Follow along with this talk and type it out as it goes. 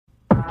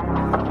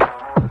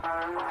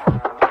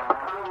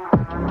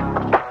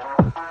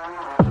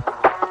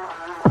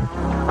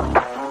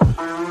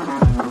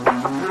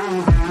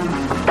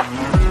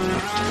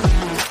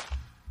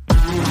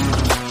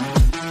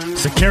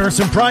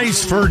Paterson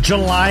Price for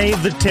July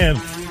the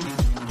 10th,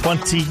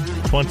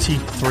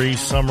 2023.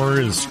 Summer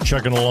is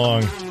chugging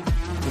along.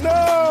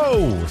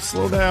 No!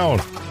 Slow down.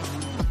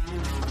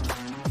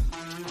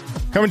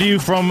 Coming to you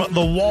from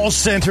the Wall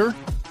Center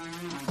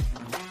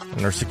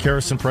in our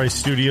Paterson Price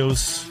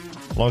studios.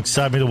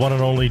 Alongside me, the one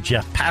and only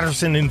Jeff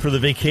Paterson, in for the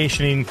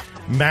vacationing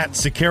Matt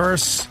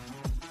Sakaris.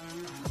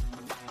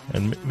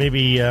 And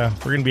maybe we're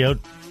going to be out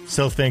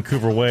South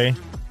Vancouver way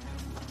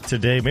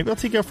today. Maybe I'll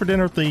take you out for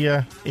dinner at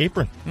the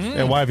Apron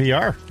at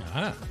YVR.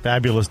 Uh-huh.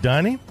 Fabulous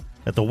dining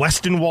at the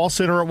Westin Wall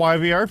Center at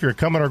YVR. If you're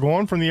coming or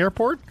going from the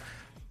airport,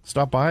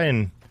 stop by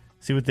and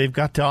see what they've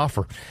got to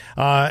offer.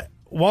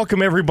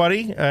 Welcome,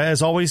 everybody.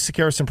 As always,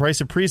 Paterson Price,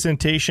 a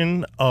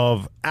presentation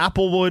of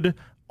Applewood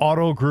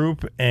Auto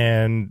Group,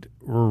 and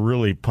we're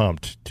really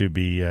pumped to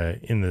be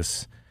in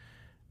this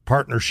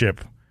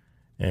partnership.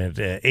 And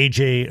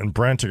AJ and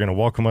Brent are going to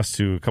welcome us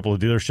to a couple of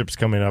dealerships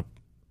coming up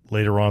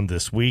later on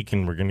this week,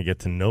 and we're going to get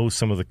to know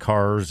some of the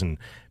cars and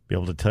be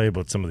able to tell you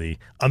about some of the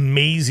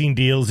amazing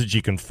deals that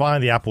you can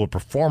find. The Applewood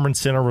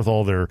Performance Center with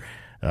all their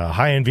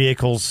high-end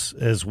vehicles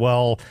as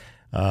well.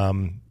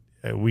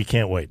 We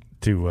can't wait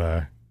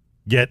to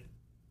get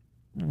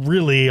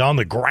really on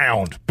the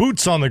ground,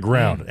 boots on the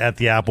ground at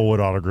the Applewood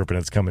Auto Group, and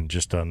it's coming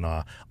just on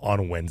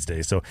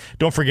Wednesday. So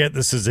don't forget,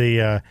 this is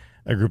a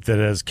group that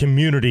has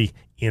community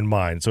in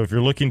mind. So if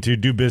you're looking to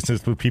do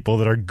business with people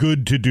that are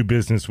good to do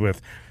business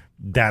with,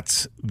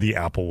 that's the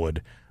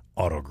Applewood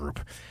Auto Group.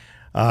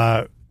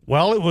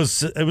 Well, it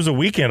was a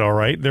weekend, all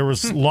right. There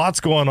was lots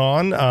going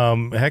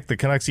on. Heck, the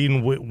Canucks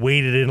even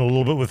waded in a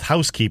little bit with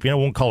housekeeping. I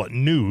won't call it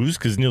news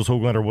because Nils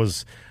Höglander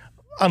was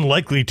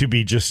unlikely to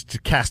be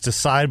just cast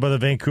aside by the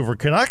Vancouver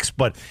Canucks,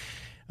 but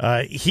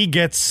he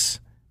gets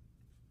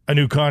a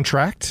new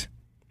contract.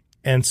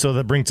 And so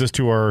that brings us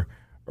to our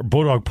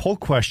Bodog poll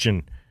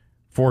question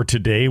for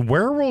today.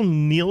 Where will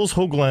Nils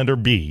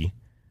Höglander be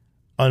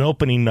on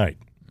opening night?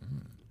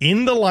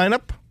 In the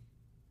lineup,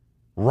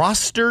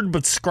 rostered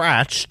but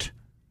scratched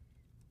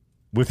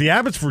with the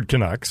Abbotsford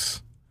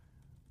Canucks,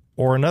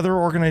 or another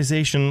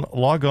organization?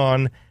 Log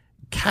on,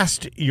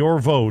 cast your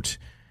vote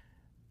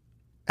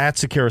at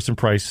Paterson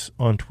Price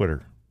on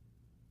Twitter.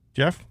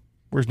 Jeff,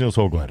 where's Nils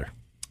Höglander?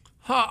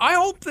 I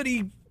hope that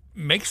he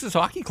makes this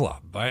hockey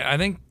club. I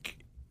think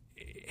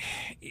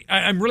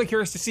I'm really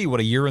curious to see what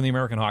a year in the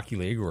American Hockey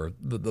League, or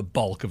the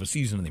bulk of a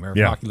season in the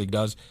American Hockey League,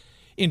 does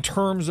in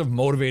terms of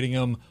motivating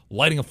him,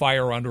 lighting a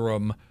fire under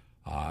him.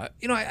 I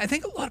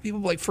think a lot of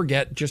people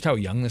forget just how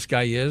young this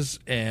guy is.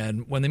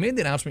 And when they made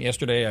the announcement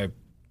yesterday,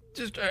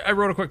 I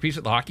wrote a quick piece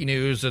at the Hockey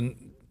News,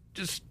 and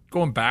just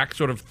going back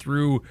sort of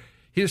through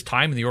his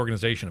time in the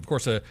organization. Of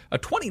course, a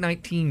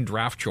 2019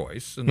 draft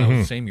choice, and that was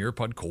the same year,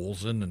 Pud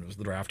Colson, and it was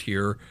the draft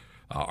here,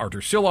 Artur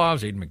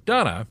Silovs, Aidan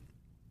McDonough.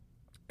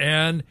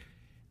 And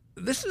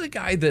this is a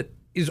guy that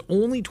is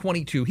only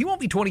 22. He won't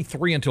be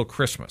 23 until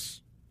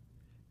Christmas.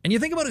 And you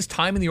think about his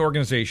time in the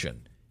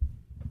organization.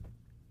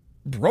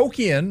 Broke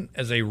in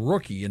as a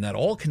rookie in that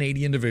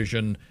all-Canadian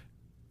division,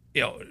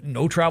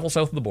 no travel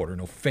south of the border,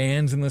 no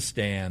fans in the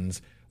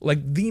stands,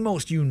 the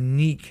most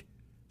unique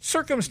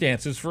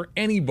circumstances for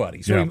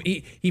anybody. So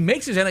he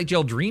makes his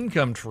NHL dream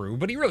come true,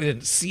 but he really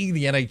didn't see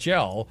the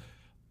NHL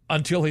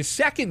until his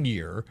second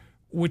year,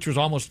 which was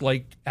almost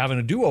like having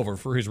a do-over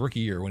for his rookie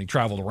year when he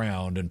traveled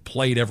around and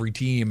played every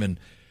team and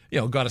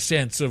got a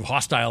sense of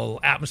hostile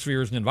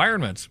atmospheres and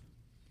environments.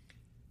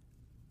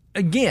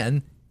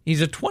 Again,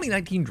 he's a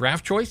 2019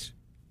 draft choice.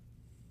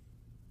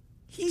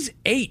 He's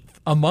 8th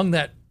among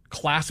that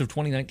class of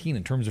 2019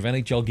 in terms of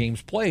NHL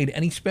games played,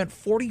 and he spent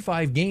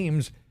 45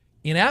 games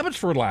in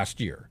Abbotsford last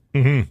year.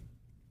 Mm-hmm.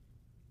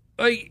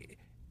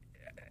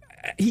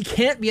 He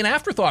can't be an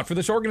afterthought for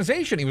this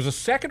organization. He was a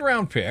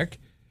second-round pick.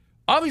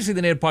 Obviously,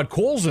 they needed Pud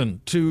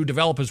Colson to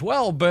develop as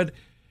well, but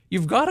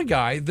you've got a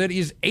guy that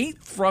is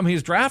 8th from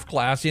his draft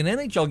class in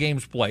NHL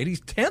games played.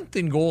 He's 10th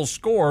in goals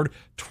scored,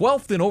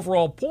 12th in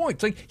overall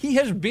points. He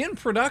has been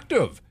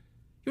productive.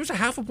 He was a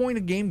half a point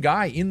a game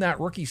guy in that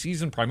rookie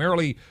season,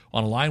 primarily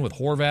on a line with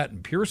Horvat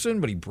and Pearson,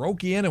 but he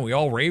broke in, and we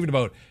all raved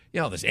about,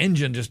 this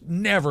engine just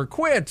never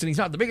quits, and he's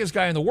not the biggest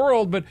guy in the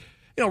world, but,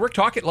 Rick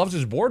Tocchet loves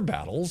his board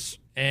battles,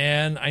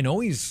 and I know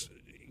he's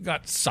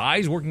got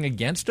size working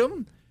against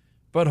him,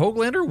 but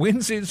Höglander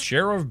wins his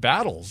share of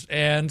battles,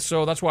 and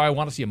so that's why I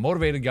want to see a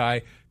motivated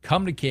guy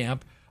come to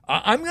camp.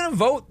 I'm going to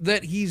vote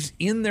that he's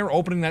in there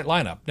opening that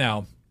lineup.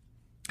 Now,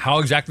 how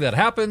exactly that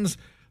happens,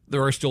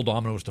 there are still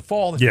dominoes to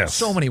fall. There's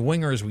so many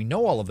wingers, we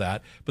know all of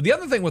that. But the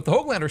other thing with the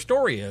Höglander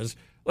story is,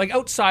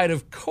 outside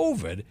of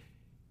COVID,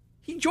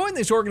 he joined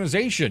this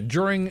organization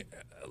during,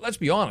 let's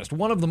be honest,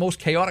 one of the most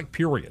chaotic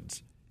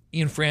periods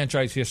in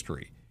franchise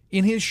history.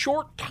 In his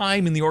short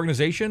time in the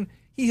organization,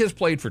 he has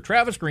played for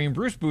Travis Green,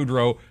 Bruce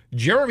Boudreau,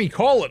 Jeremy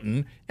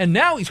Colleton, and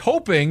now he's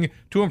hoping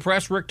to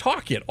impress Rick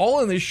Tocchet, all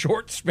in this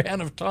short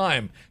span of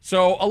time.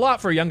 So a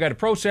lot for a young guy to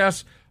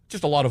process.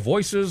 just a lot of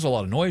voices, a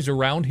lot of noise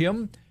around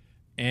him.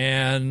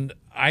 And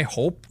I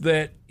hope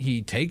that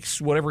he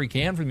takes whatever he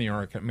can from the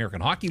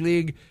American Hockey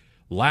League.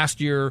 Last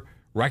year,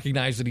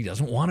 recognized that he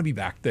doesn't want to be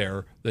back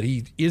there, that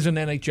he is an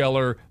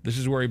NHLer. This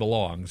is where he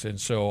belongs. And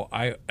so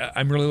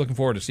I'm really looking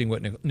forward to seeing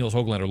what Nils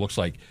Höglander looks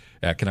like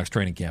at Canucks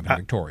training camp in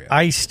Victoria.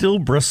 I still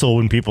bristle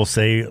when people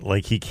say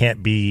like he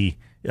can't be,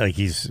 like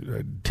he's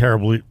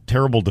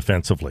terrible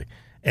defensively.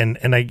 And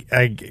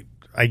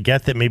I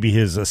get that maybe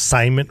his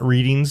assignment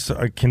readings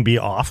can be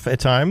off at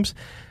times.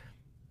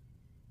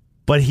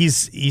 But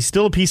he's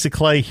still a piece of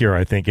clay here,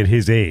 I think, at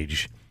his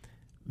age.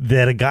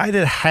 That a guy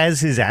that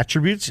has his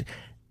attributes,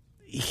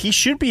 he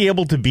should be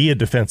able to be a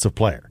defensive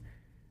player.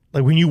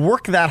 Like when you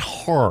work that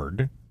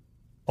hard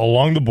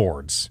along the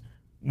boards,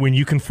 when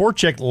you can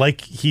forecheck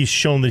like he's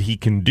shown that he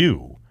can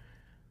do,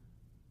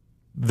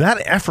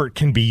 that effort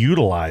can be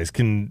utilized,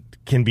 can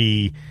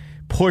be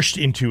pushed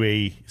into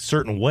a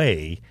certain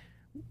way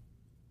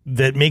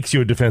that makes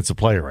you a defensive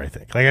player, I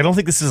think. Like, I don't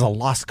think this is a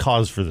lost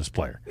cause for this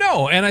player.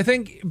 No, and I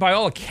think by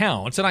all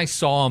accounts, and I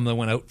saw him that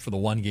went out for the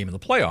one game in the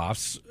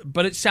playoffs,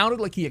 but it sounded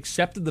like he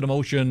accepted the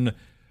demotion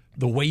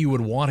the way you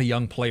would want a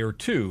young player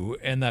to,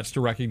 and that's to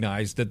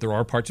recognize that there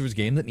are parts of his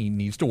game that he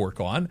needs to work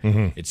on.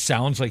 Mm-hmm. It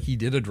sounds like he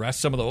did address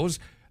some of those.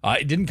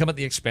 It didn't come at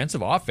the expense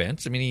of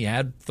offense. I mean, he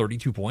had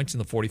 32 points in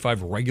the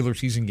 45 regular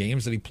season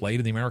games that he played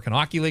in the American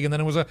Hockey League, and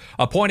then it was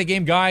a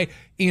point-a-game guy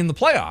in the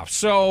playoffs.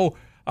 So,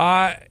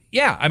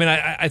 yeah, I mean,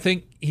 I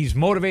think he's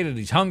motivated,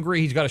 he's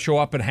hungry, he's got to show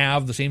up and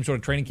have the same sort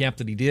of training camp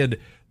that he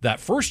did that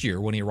first year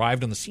when he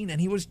arrived on the scene,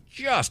 and he was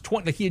just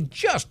 20, like he had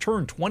just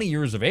turned 20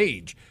 years of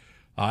age.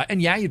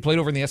 And yeah, he'd played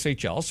over in the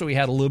SHL, so he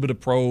had a little bit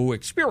of pro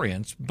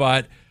experience,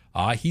 but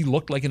he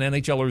looked like an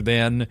NHLer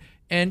then,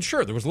 and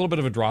sure, there was a little bit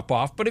of a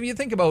drop-off, but if you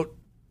think about,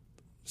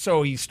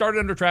 so he started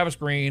under Travis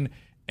Green,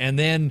 and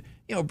then,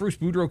 you know, Bruce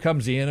Boudreau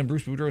comes in, and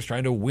Bruce Boudreau is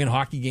trying to win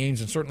hockey games,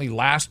 and certainly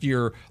last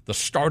year, the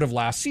start of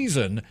last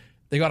season,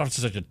 they got off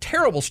to such a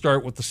terrible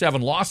start with the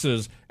 7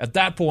 losses. At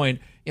that point,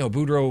 you know,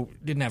 Boudreau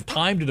didn't have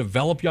time to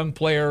develop young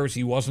players.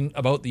 He wasn't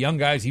about the young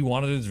guys. He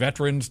wanted his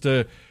veterans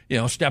to, you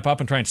know, step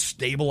up and try and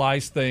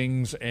stabilize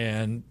things.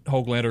 And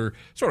Höglander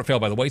sort of fell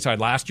by the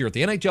wayside last year at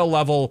the NHL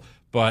level.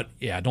 But,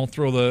 yeah, don't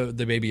throw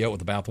the baby out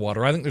with the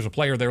bathwater. I think there's a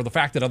player there. The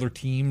fact that other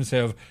teams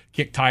have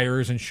kicked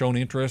tires and shown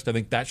interest, I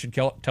think that should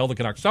tell the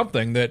Canucks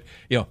something that,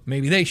 you know,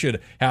 maybe they should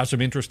have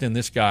some interest in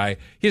this guy.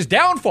 His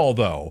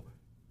downfall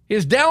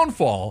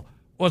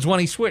was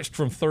when he switched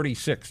from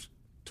 36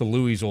 to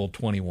Louis' old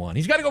 21.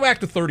 He's got to go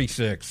back to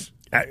 36.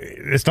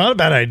 It's not a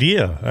bad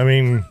idea. I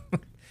mean,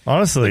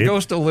 honestly. It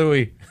goes to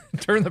Louis.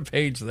 Turn the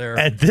page there.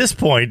 At this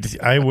point,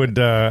 I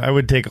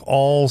would take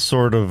all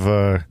sort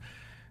of,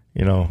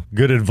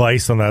 good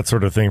advice on that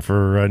sort of thing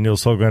for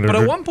Nils Höglander. But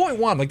at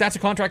 1.1, like that's a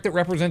contract that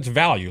represents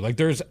value. Like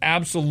there's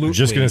absolutely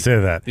just going to say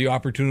that the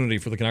opportunity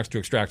for the Canucks to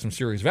extract some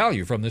serious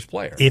value from this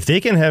player. If they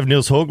can have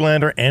Nils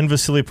Höglander and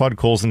Vasily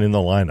Podkolzin in the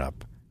lineup,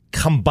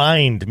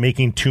 combined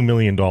making $2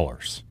 million.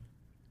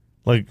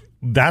 Like,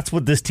 that's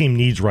what this team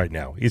needs right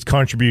now, is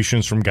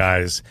contributions from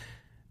guys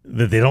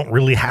that they don't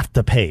really have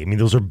to pay. I mean,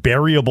 those are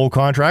buryable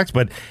contracts,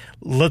 but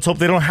let's hope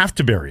they don't have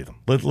to bury them.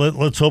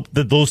 Let's hope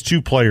that those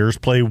two players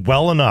play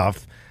well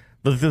enough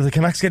that the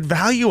Canucks get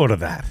value out of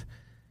that.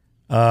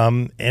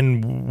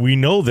 And we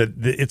know that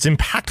it's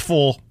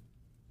impactful.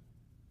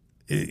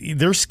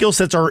 Their skill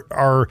sets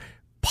are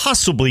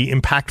possibly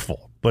impactful,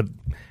 but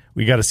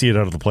we got to see it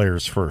out of the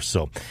players first.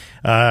 So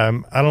I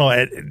don't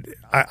know.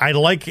 I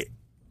like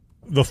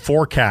the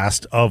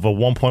forecast of a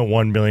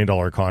 $1.1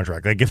 million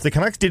contract. Like if the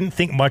Canucks didn't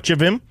think much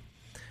of him,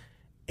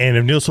 and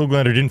if Nils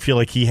Höglander didn't feel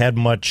like he had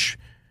much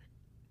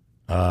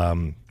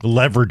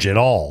leverage at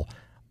all,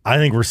 I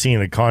think we're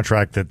seeing a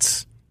contract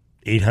that's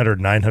 $800,000,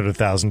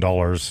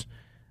 $900,000.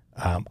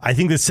 I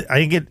think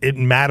it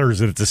matters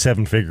that it's a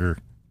 7-figure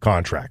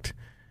contract.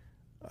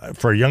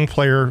 For a young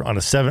player on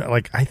a 7,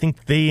 like I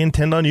think they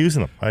intend on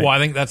using him. I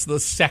think that's the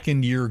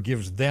second year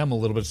gives them a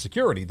little bit of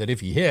security that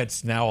if he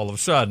hits, now all of a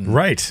sudden,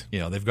 right? You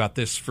know, they've got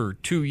this for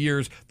 2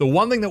 years. The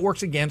one thing that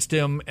works against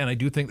him, and I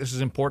do think this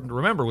is important to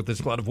remember with this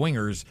glut of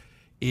wingers,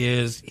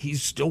 is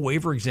he's still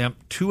waiver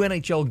exempt 2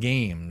 NHL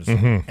games,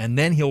 and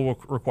then he'll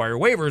require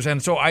waivers.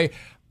 And so I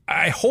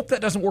hope that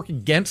doesn't work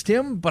against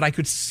him, but I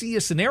could see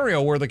a scenario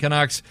where the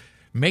Canucks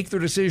make their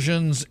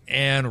decisions,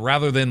 and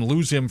rather than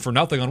lose him for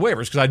nothing on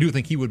waivers, because I do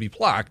think he would be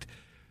plucked,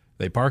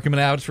 they park him in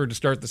Abbotsford to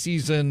start the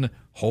season,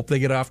 hope they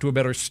get off to a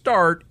better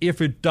start.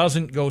 If it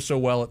doesn't go so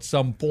well at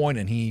some point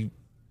and he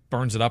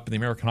burns it up in the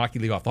American Hockey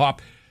League off the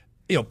hop,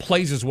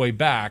 plays his way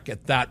back,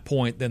 at that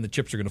point, then the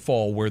chips are going to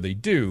fall where they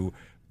do.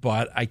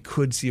 But I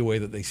could see a way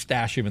that they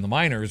stash him in the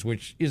minors,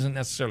 which isn't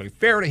necessarily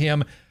fair to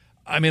him.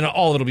 I mean,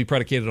 all of it will be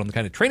predicated on the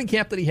kind of training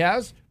camp that he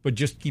has, but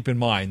just keep in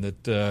mind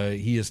that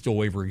he is still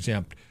waiver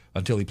exempt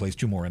until he plays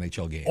 2 more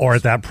NHL games. Or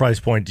at that price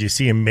point, do you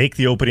see him make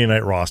the opening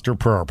night roster,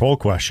 per our poll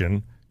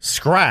question,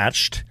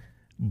 scratched,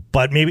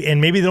 but maybe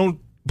they don't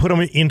put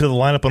him into the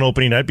lineup on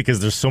opening night because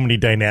there's so many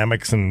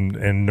dynamics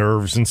and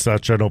nerves and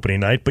such on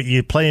opening night, but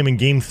you play him in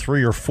game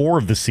 3 or 4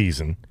 of the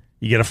season.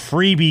 You get a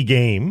freebie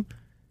game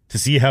to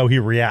see how he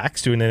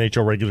reacts to an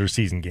NHL regular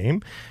season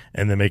game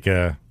and then make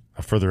a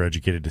further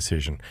educated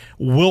decision.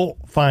 We'll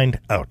find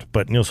out.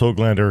 But Niels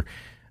Höglander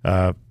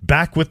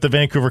back with the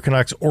Vancouver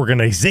Canucks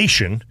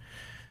organization,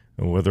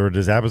 whether it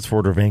is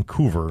Abbotsford or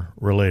Vancouver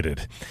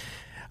related.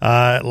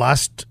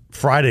 Last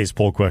Friday's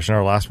poll question,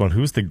 our last one,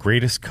 who's the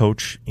greatest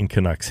coach in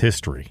Canucks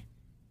history?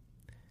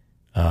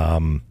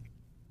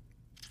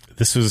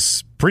 This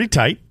was pretty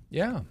tight.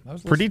 Yeah, that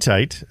was pretty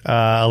tight.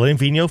 Alain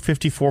Vigneault,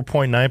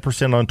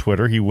 54.9% on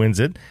Twitter. He wins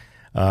it.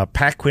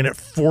 Pat Quinn at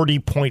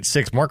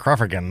 40.6%. Mark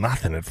Crawford got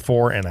nothing at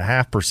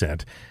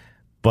 4.5%.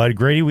 But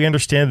Grady, we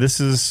understand this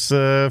is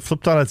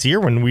flipped on its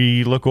ear when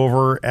we look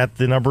over at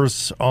the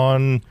numbers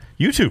on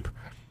YouTube.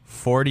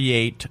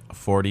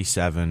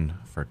 48-47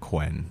 for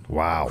Quinn.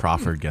 Wow.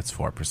 Crawford gets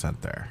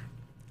 4% there.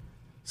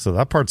 So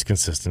that part's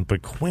consistent,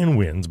 but Quinn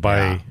wins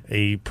by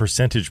a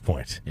percentage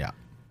point. Yeah.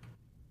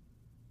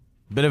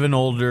 Bit of an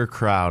older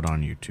crowd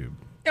on YouTube.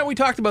 Yeah, we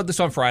talked about this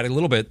on Friday a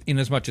little bit, in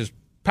as much as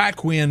Pat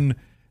Quinn,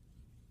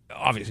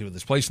 obviously with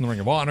his place in the Ring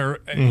of Honor,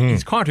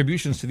 his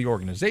contributions to the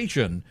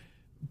organization,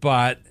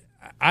 but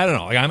I don't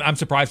know. Like, I'm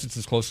surprised it's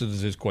as close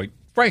as it is, quite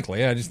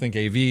frankly. I just think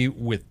AV,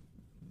 with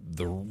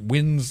the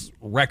wins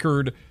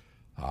record,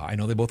 I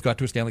know they both got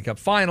to a Stanley Cup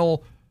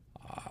final.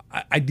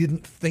 I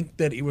didn't think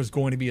that it was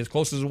going to be as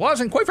close as it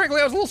was, and quite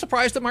frankly, I was a little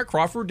surprised that Mark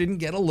Crawford didn't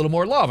get a little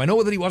more love. I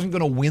know that he wasn't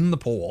going to win the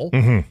poll.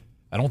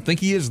 I don't think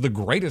he is the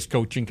greatest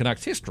coach in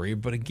Canucks history,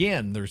 but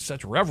again, there's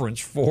such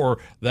reverence for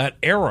that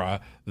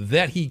era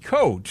that he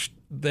coached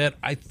that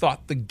I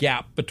thought the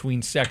gap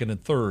between second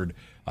and third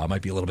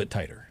might be a little bit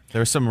tighter.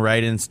 There were some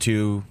write-ins,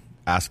 too,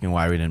 asking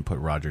why we didn't put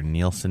Roger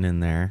Nielsen in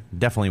there.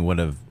 Definitely would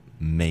have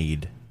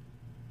made,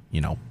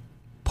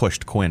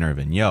 pushed Quinn or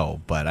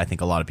Vigneault, but I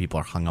think a lot of people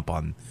are hung up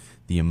on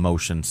the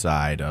emotion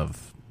side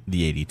of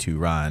the 82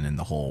 run and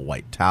the whole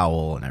white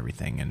towel and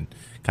everything and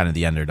kind of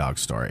the underdog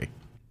story.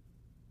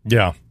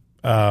 Yeah.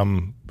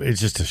 It's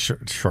just a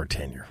short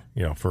tenure,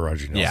 for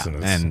Roger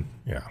Nielsen.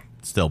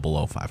 Still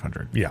below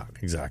 500. Yeah,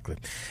 exactly.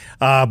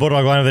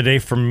 Bodog line of the day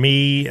for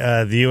me,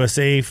 the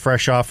USA,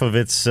 fresh off of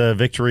its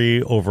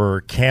victory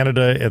over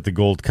Canada at the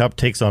Gold Cup,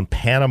 takes on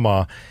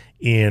Panama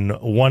in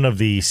one of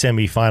the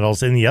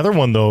semifinals. In the other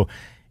one, though,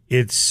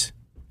 it's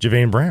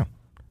Javane Brown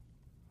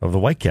of the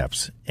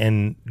Whitecaps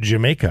and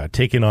Jamaica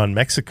taking on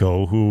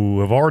Mexico, who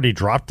have already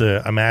dropped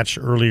a match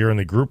earlier in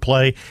the group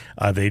play.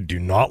 They do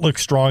not look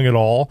strong at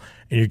all,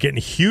 and you're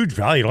getting huge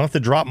value. You don't have to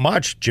drop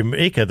much.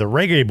 Jamaica, the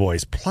Reggae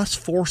Boys, plus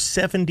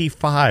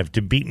 475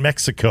 to beat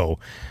Mexico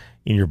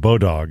in your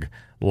Bodog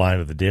line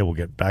of the day. We'll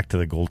get back to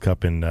the Gold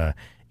Cup in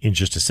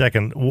just a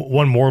second.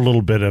 One more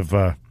little bit of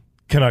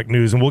Canuck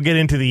news, and we'll get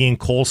into the Ian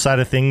Cole side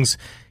of things.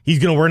 He's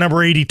going to wear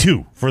number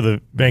 82 for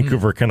the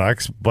Vancouver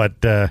Canucks, but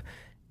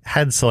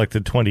had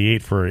selected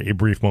 28 for a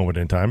brief moment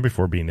in time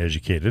before being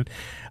educated.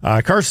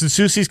 Carson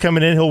Soucy's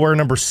coming in. He'll wear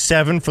number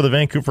 7 for the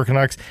Vancouver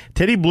Canucks.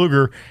 Teddy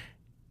Bluger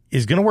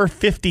is going to wear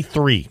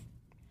 53.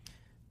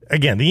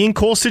 Again, the Ian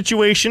Cole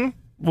situation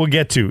we'll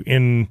get to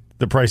in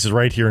The Price is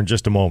Right here in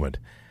just a moment.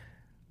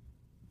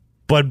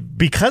 But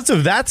because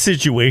of that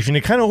situation,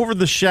 it kind of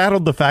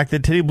overshadowed the fact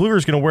that Teddy Bluger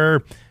is going to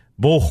wear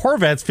Bo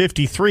Horvat's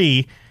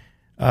 53.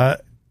 The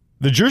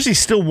jersey's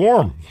still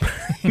warm.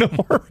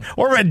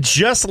 Horvat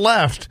just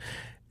left,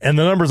 and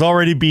the number's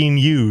already being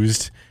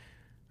used.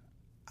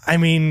 I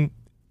mean,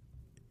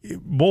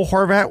 Bo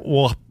Horvat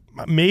will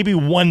maybe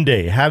one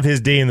day have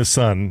his day in the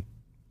sun.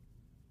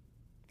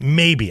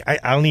 Maybe.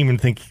 I don't even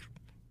think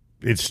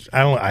he's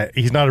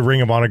not a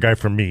Ring of Honor guy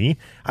for me.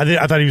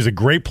 I thought he was a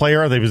great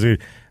player. I thought he was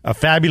a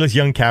fabulous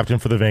young captain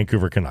for the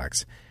Vancouver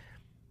Canucks.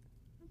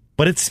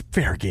 But it's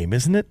fair game,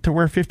 isn't it, to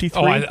wear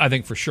 53? Oh, I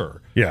think for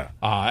sure. Yeah.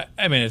 I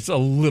mean, it's a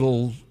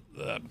little,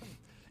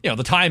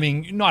 the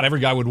timing, not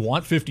every guy would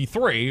want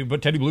 53,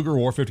 but Teddy Bluger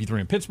wore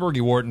 53 in Pittsburgh.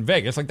 He wore it in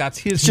Vegas. Like, that's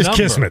his number. Just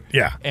kismet,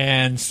 yeah.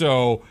 And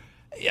so,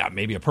 yeah,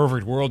 maybe a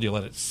perfect world, you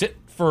let it sit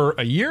for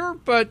a year,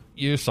 but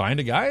you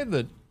signed a guy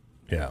that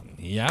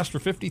he asked for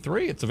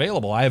 53. It's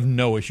available. I have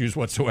no issues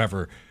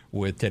whatsoever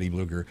with Teddy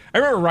Bluger. I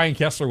remember Ryan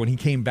Kessler, when he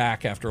came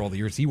back after all the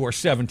years, he wore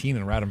 17,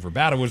 and Radim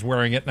Verbata was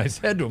wearing it, and I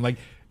said to him, like,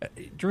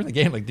 during the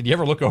game, like, did you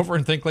ever look over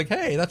and think, like,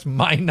 hey, that's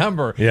my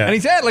number? Yeah. And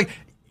he said, like,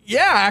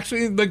 yeah,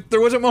 actually, like, there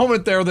was a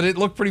moment there that it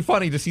looked pretty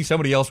funny to see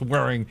somebody else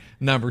wearing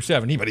number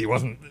 7. But he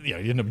wasn't, he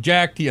didn't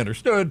object. He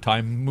understood.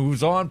 Time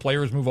moves on.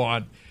 Players move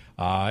on.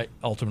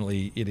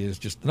 Ultimately, it is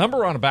just the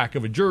number on the back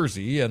of a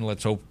jersey, and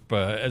let's hope,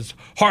 as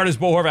hard as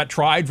Bo Horvat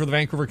tried for the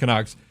Vancouver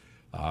Canucks,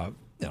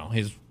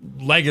 his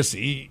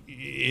legacy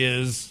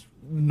is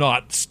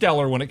not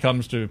stellar when it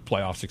comes to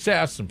playoff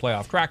success and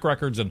playoff track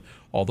records and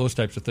all those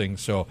types of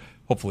things. So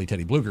hopefully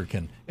Teddy Bluger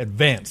can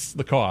advance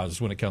the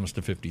cause when it comes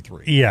to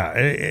 53. Yeah,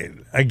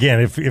 again,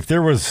 if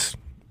there was...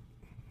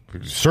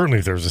 Certainly,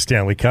 if there was a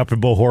Stanley Cup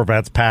and Bo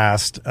Horvat's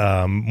passed,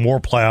 more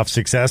playoff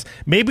success,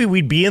 maybe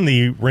we'd be in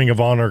the Ring of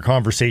Honor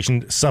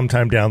conversation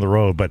sometime down the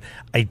road, but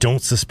I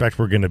don't suspect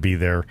we're going to be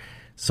there,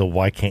 so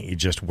why can't you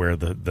just wear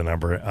the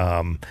number?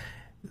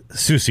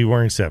 Soucy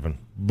wearing 7,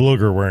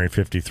 Bluger wearing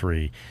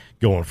 53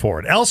 going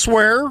forward.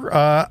 Elsewhere,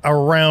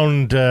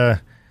 around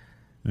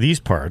these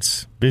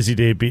parts. Busy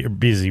day,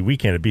 busy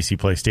weekend at BC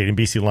Place Stadium.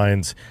 BC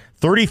Lions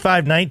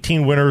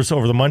 35-19 winners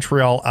over the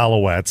Montreal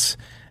Alouettes.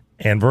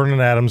 And Vernon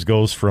Adams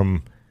goes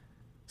from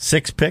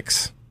 6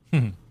 picks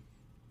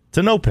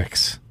to no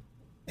picks.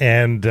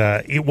 And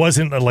it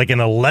wasn't like an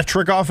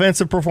electric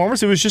offensive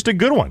performance. It was just a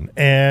good one,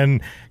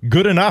 and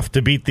good enough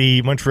to beat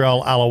the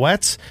Montreal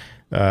Alouettes.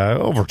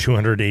 Over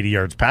 280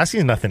 yards passing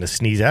is nothing to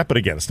sneeze at, but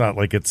again, it's not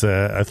like it's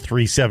a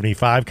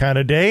 375 kind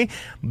of day.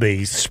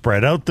 They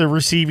spread out the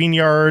receiving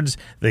yards.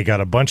 They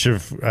got a bunch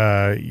of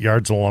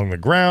yards along the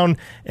ground,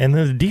 and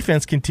then the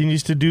defense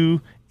continues to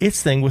do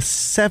its thing with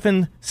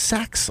 7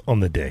 sacks on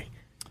the day.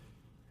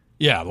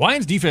 Yeah, the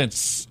Lions'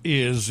 defense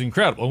is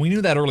incredible. We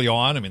knew that early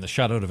on. I mean, the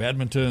shutout of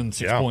Edmonton,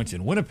 6 points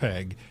in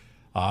Winnipeg.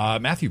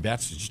 Matthew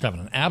Betts is just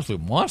having an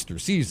absolute monster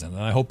season,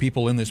 and I hope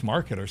people in this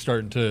market are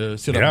starting to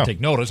sit up and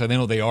take notice. I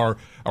know they are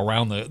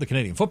around the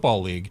Canadian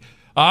Football League.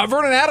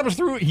 Vernon Adams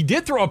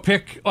did throw a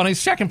pick on his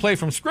second play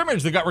from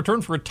scrimmage that got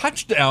returned for a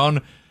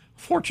touchdown.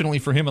 Fortunately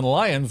for him and the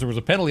Lions, there was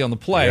a penalty on the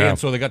play, and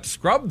so they got to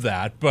scrub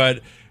that. But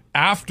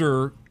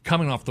after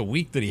coming off the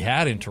week that he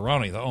had in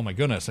Toronto, he thought, oh my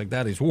goodness, like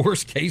that is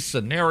worst case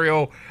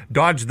scenario,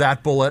 dodged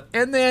that bullet,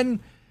 and then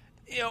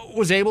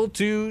was able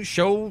to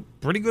show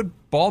pretty good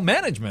ball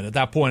management at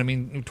that point. I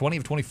mean, 20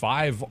 of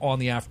 25 on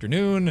the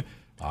afternoon.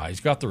 He's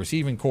got the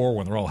receiving core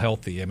when they're all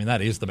healthy. I mean,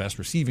 that is the best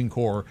receiving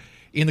core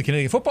in the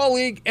Canadian Football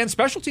League, and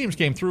special teams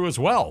came through as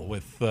well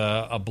with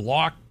a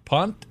block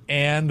punt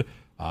and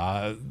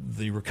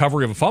the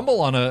recovery of a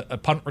fumble on a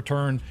punt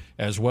return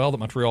as well that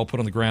Montreal put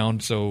on the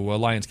ground. So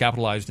Lions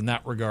capitalized in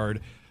that regard.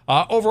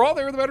 Overall,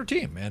 they were the better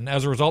team, and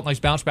as a result, nice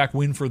bounce-back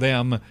win for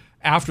them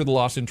after the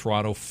loss in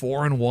Toronto.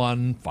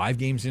 4-1, 5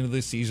 games into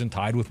this season,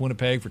 tied with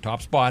Winnipeg for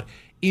top spot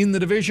in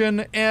the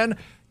division, and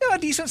a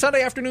decent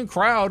Sunday afternoon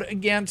crowd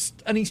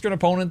against an Eastern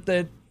opponent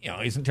that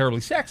isn't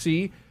terribly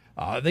sexy.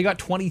 They got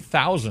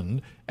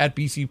 20,000 at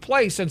BC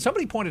Place, and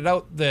somebody pointed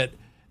out that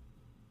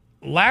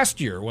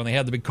last year when they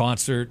had the big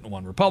concert,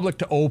 One Republic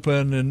to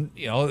open, and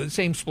the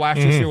same splash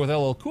this year with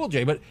LL Cool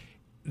J, but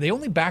they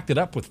only backed it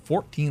up with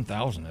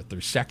 14,000 at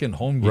their second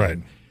home game. Right.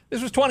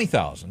 This was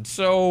 20,000.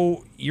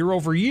 So year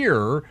over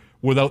year,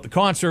 without the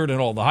concert and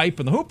all the hype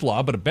and the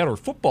hoopla, but a better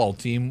football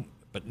team,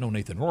 but no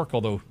Nathan Rourke,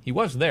 although he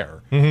was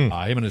there. Him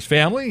and his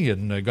family,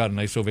 and got a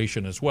nice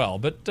ovation as well.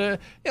 But,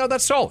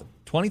 that's solid.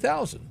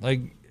 20,000.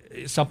 Like,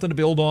 something to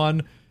build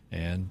on.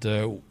 And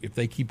if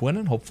they keep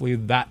winning, hopefully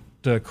that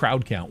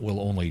crowd count will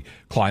only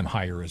climb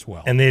higher as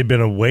well. And they had been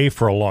away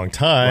for a long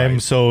time,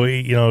 right. So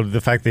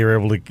the fact they were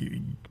able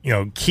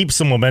to keep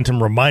some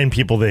momentum, remind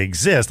people they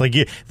exist. Like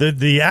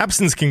the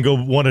absence can go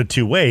one of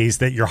two ways: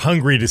 that you're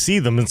hungry to see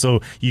them, and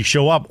so you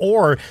show up,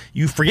 or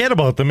you forget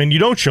about them and you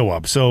don't show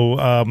up. So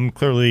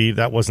clearly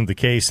that wasn't the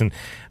case. And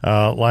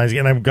Lions,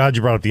 and I'm glad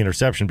you brought up the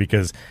interception,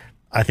 because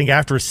I think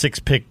after a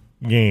 6-pick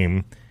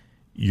game,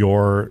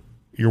 you're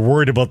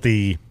worried about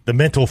the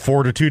mental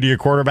fortitude of your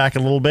quarterback a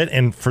little bit,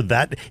 and for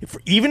that,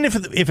 even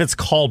if it's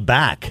called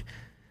back,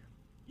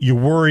 you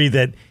worry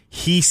that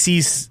he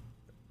sees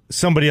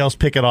somebody else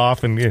pick it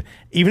off, and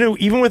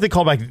even with the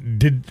callback,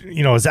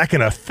 is that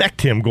going to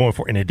affect him going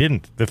forward? And it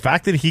didn't. The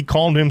fact that he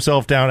calmed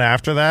himself down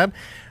after that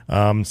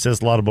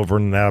says a lot about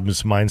Vernon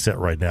Adams' mindset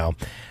right now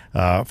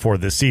for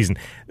this season.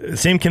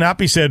 Same cannot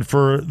be said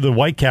for the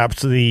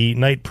Whitecaps the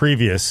night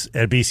previous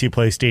at BC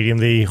Place Stadium.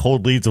 They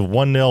hold leads of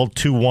 1-0,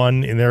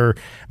 2-1 in their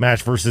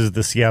match versus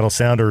the Seattle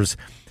Sounders,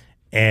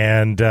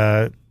 and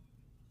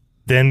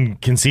then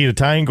concede a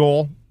tying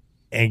goal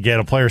and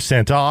get a player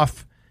sent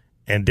off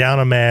and down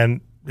a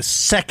man.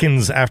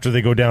 Seconds after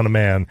they go down a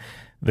man,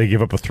 they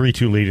give up a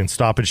 3-2 lead in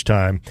stoppage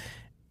time,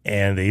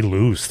 and they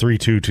lose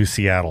 3-2 to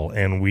Seattle.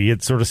 And we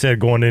had sort of said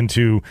going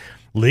into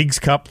Leagues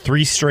Cup,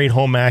 3 straight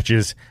home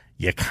matches,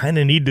 you kind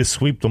of need to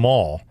sweep them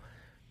all.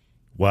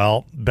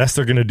 Well, best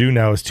they're going to do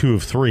now is 2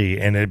 of 3,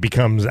 and it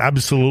becomes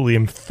absolutely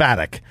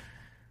emphatic.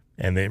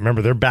 And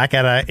they're back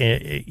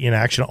in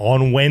action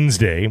on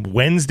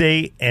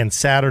Wednesday and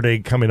Saturday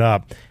coming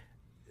up.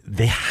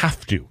 They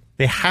have to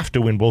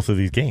win both of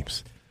these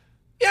games.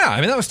 Yeah,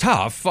 I mean, that was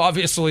tough.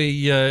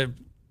 Obviously, the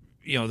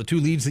 2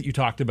 leads that you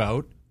talked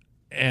about,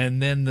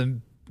 and then the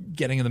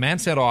getting the man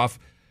set off,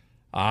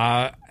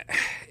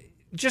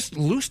 just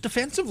loose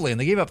defensively.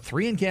 And they gave up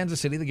 3 in Kansas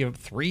City. They gave up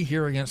 3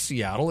 here against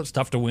Seattle. It's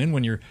tough to win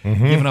when you're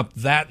giving up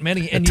that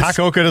many. And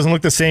Takaoka doesn't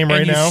look the same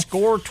right now. You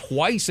score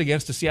twice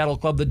against a Seattle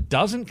club that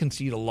doesn't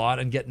concede a lot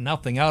and get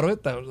nothing out of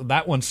it.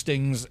 That one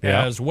stings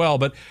as well.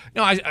 But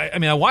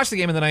I watched the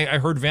game, and then I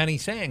heard Vanny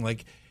saying,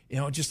 like,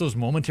 just those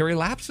momentary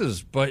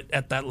lapses. But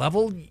at that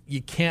level,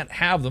 you can't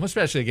have them,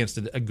 especially against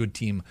a good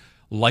team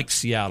like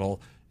Seattle.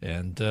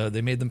 And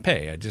they made them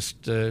pay.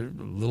 Just a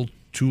little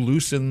too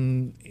loose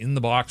in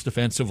the box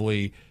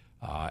defensively.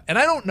 And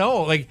I don't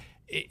know, like,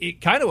 it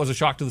kind of was a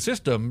shock to the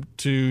system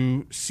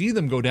to see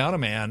them go down a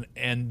man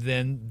and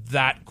then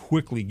that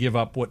quickly give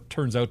up what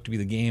turns out to be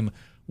the game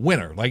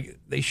winner. Like,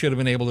 they should have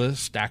been able to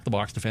stack the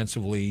box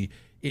defensively.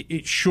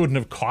 It shouldn't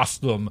have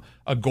cost them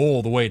a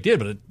goal the way it did,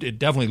 but it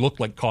definitely looked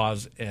like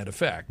cause and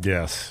effect.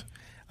 Yes.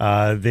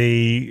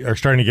 They are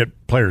starting to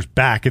get players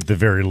back at the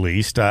very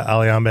least.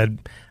 Ali Ahmed,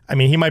 I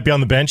mean, he might be on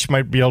the bench,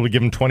 might be able to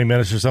give him 20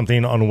 minutes or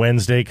something on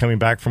Wednesday, coming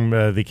back from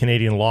the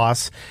Canadian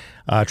loss.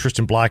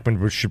 Tristan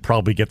Blackman should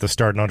probably get the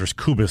start, and Andres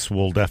Kubis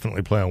will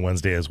definitely play on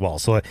Wednesday as well.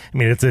 So, I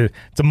mean, it's a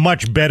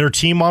much better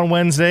team on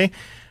Wednesday.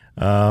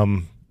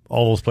 All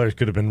those players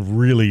could have been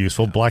really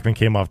useful. Blackman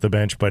came off the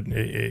bench, but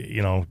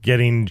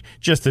getting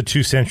just the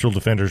two central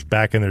defenders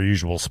back in their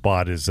usual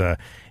spot is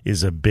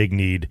a big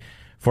need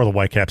for the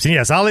Whitecaps. And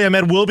yes, Ali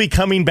Ahmed will be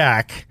coming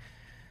back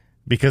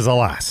because,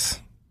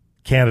 alas,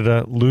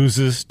 Canada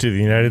loses to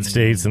the United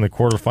States in the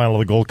quarterfinal of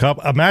the Gold Cup,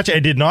 a match I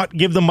did not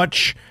give them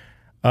much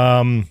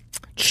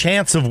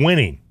chance of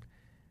winning,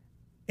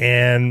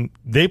 and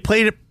they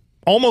played it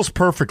almost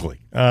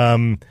perfectly.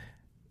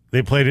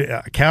 They played it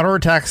a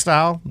counterattack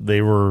style.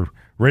 They were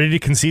ready to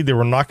concede. They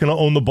were not going to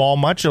own the ball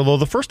much, although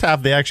the first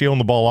half they actually owned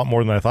the ball a lot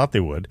more than I thought they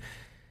would.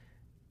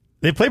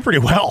 They played pretty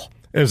well.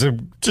 It was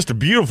just a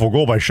beautiful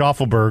goal by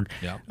Schaffelberg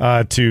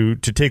to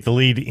take the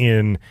lead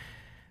in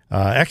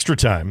extra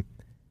time.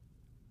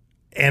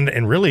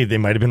 And really, they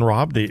might have been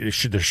robbed.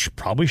 There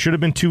probably should have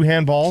been 2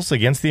 handballs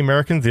against the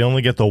Americans. They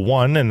only get the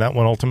 1, and that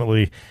one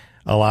ultimately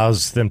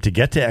allows them to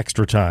get to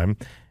extra time.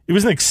 It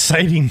was an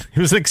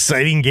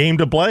exciting game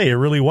to play. It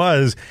really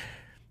was.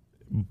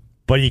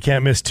 But you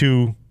can't miss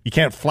 2. You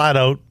can't flat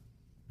out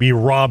be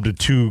robbed of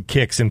 2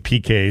 kicks and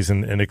PKs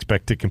and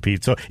expect to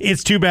compete. So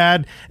it's too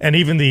bad. And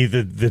even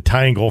the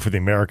tying goal for the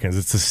Americans,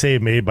 it's a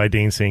save made by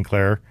Dane St.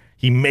 Clair.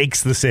 He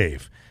makes the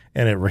save,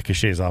 and it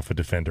ricochets off a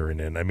defender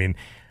and in. I mean,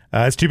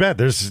 it's too bad.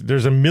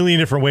 There's a million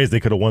different ways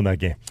they could have won that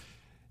game.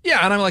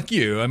 Yeah, and I'm like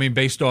you. I mean,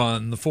 based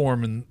on the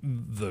form and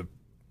the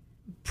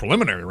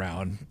preliminary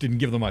round, didn't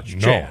give them much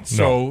chance.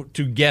 So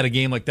to get a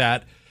game like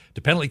that,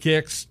 to penalty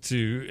kicks,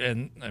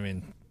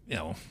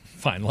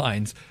 fine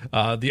lines,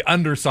 the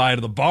underside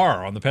of the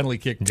bar on the penalty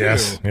kick too.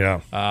 Yes,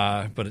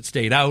 yeah. But it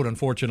stayed out,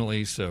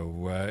 unfortunately.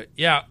 So,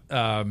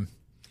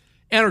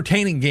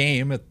 entertaining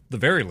game at the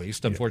very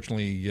least.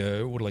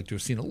 Unfortunately, would like to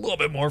have seen a little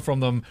bit more from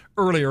them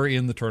earlier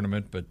in the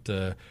tournament, but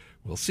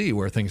we'll see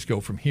where things go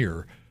from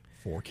here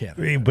for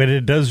Canada. But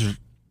it does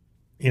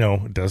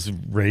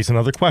raise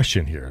another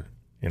question here.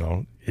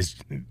 Is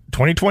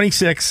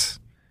 2026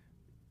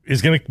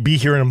 is going to be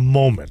here in a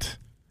moment.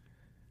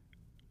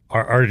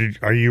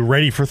 Are you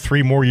ready for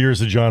 3 more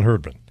years of John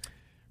Herdman?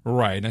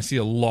 Right, and I see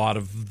a lot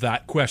of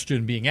that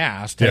question being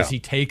asked. Has he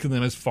taken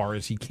them as far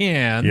as he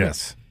can?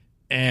 Yes.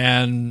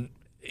 And,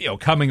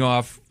 coming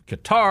off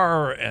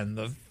Qatar and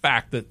the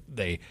fact that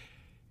they,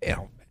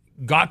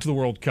 got to the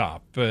World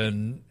Cup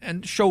and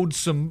showed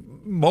some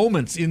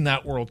moments in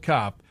that World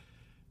Cup,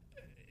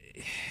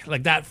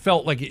 like that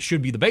felt like it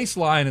should be the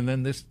baseline, and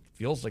then this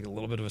feels like a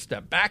little bit of a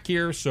step back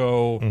here,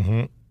 so...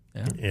 Mm-hmm.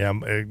 Yeah,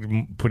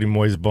 putting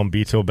Moise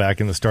Bombito back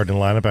in the starting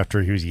lineup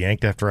after he was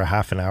yanked after a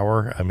half an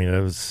hour. I mean,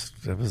 it was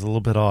a little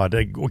bit odd.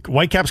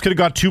 Whitecaps could have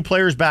got 2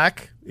 players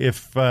back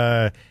if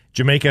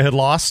Jamaica had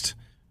lost,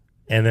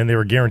 and then they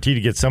were guaranteed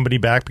to get somebody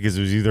back because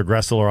it was either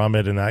Gressel or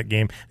Ahmed in that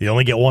game. They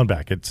only get 1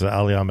 back. It's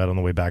Ali Ahmed on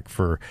the way back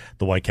for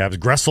the Whitecaps.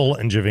 Gressel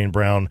and Javane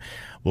Brown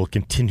will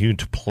continue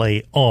to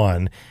play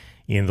on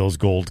in those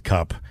Gold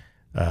Cup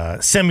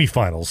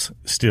semifinals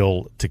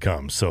still to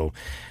come. So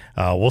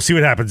we'll see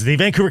what happens. The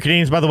Vancouver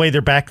Canadians, by the way,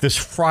 they're back this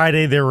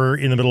Friday. They were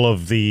in the middle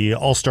of the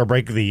All-Star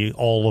break, the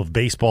all of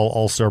baseball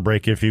All-Star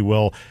break, if you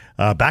will.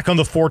 Back on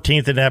the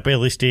 14th at Nat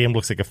Bailey Stadium.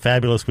 Looks like a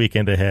fabulous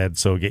weekend ahead.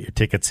 So get your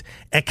tickets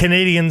at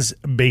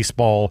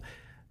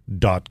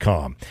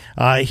CanadiansBaseball.com.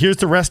 Here's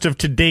the rest of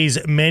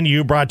today's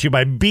menu brought to you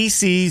by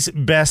BC's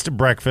Best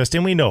Breakfast.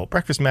 And we know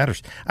breakfast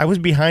matters. I was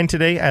behind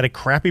today. I had a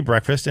crappy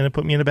breakfast, and it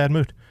put me in a bad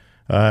mood.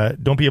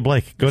 Don't be a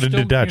Blake. Go to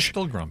the Dutch. You're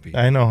still grumpy.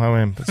 I know I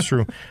am. That's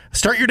true.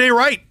 Start your day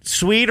right.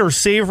 Sweet or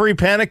savory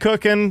panic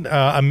cooking.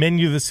 A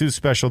menu that suits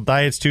special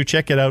diets too.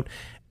 Check it out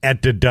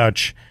at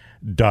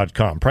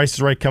thedutch.com. Price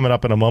is Right coming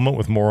up in a moment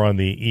with more on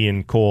the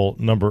Ian Cole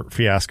number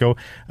fiasco.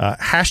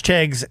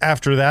 Hashtags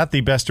after that,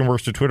 the best and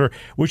worst of Twitter,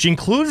 which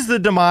includes the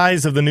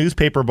demise of the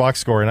newspaper box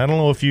score. And I don't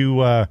know if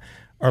you are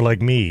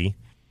like me.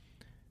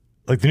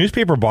 Like, the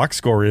newspaper box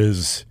score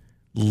is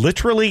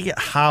literally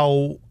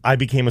how I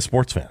became a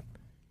sports fan.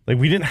 Like,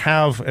 we didn't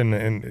have,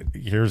 and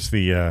here's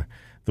the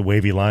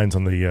wavy lines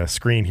on the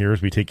screen here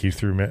as we take you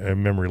through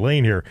memory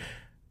lane here.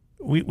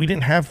 We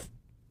didn't have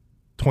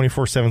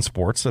 24/7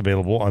 sports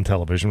available on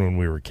television when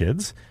we were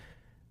kids.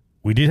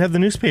 We did have the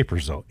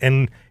newspapers, though.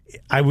 And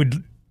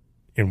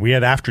we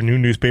had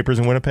afternoon newspapers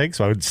in Winnipeg,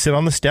 so I would sit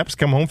on the steps,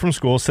 come home from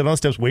school, sit on the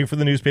steps, wait for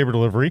the newspaper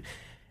delivery,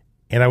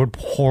 and I would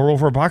pore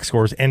over box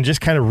scores and just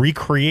kind of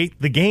recreate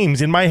the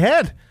games in my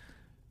head.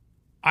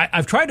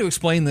 I've tried to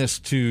explain this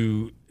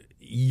to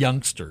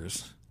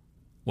youngsters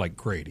like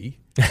Grady.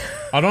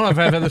 I don't know if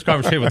I've had this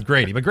conversation with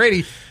Grady, but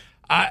Grady,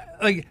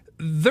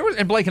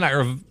 and Blake and I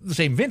are of the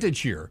same vintage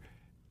here.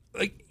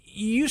 Like,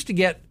 you used to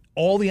get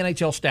all the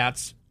NHL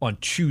stats on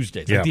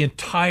Tuesdays, like the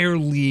entire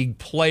league,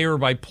 player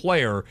by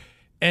player,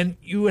 and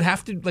you would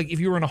have to, like, if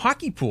you were in a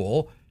hockey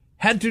pool,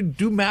 had to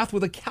do math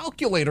with a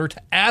calculator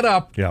to add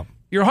up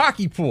your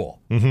hockey pool.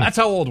 Mm-hmm. That's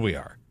how old we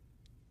are.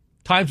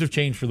 times have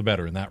changed for the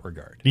better in that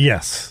regard.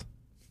 Yes.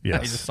 You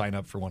just sign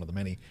up for one of the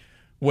many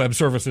web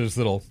services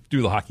that'll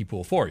do the hockey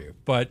pool for you.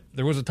 But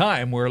there was a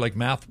time where like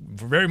math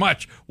very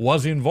much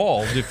was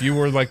involved if you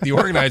were like the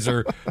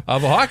organizer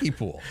of a hockey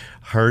pool.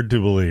 Hard to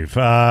believe.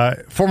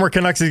 Former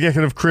Canucks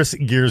executive Chris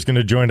Gear is going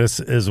to join us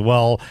as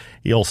well.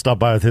 He'll stop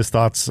by with his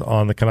thoughts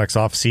on the Canucks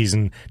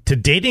offseason to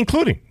date,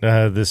 including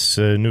this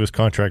newest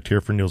contract here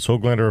for Nils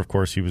Höglander. Of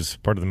course, he was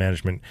part of the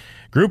management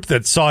group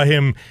that saw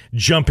him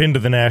jump into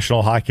the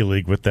National Hockey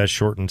League with that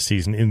shortened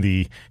season in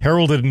the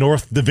heralded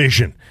North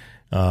Division.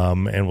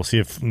 And we'll see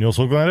if Nils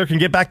Höglander can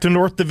get back to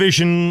North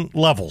Division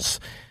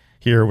levels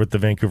here with the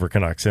Vancouver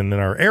Canucks. And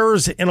then our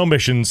errors and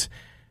omissions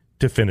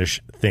to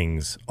finish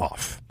things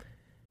off.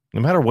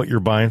 No matter what you're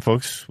buying,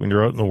 folks, when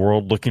you're out in the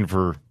world looking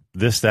for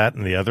this, that,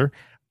 and the other,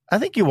 I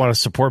think you want to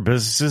support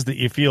businesses that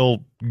you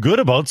feel good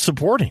about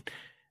supporting.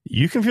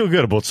 You can feel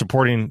good about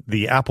supporting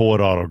the Applewood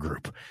Auto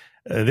Group.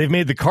 They've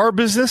made the car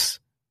business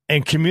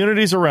and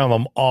communities around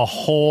them a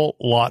whole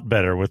lot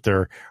better with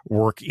their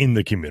work in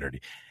the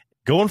community.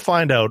 Go and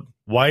find out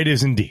why it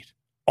is indeed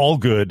all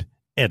good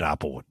at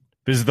Applewood.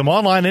 Visit them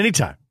online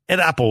anytime at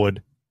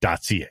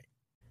applewood.ca.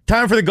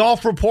 Time for the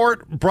Golf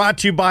Report, brought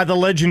to you by the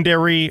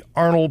legendary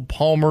Arnold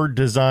Palmer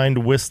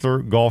designed Whistler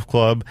Golf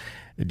Club.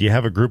 Do you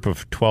have a group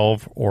of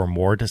 12 or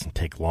more? It doesn't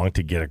take long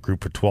to get a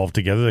group of 12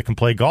 together that can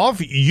play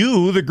golf.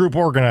 You, the group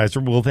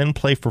organizer, will then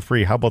play for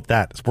free. How about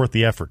that? It's worth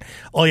the effort.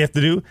 All you have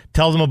to do,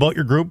 tell them about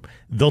your group.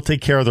 They'll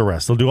take care of the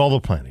rest. They'll do all the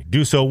planning.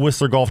 Do so,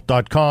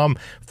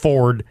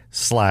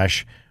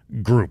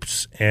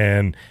 whistlergolf.com/groups.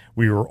 And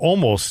we were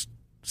almost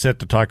set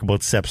to talk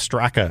about Sepp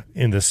Straka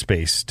in this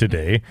space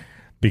today,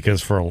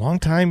 because for a long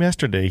time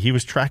yesterday, he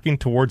was tracking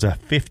towards a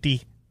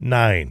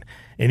 59.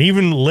 And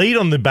even late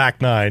on the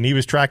back nine, he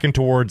was tracking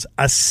towards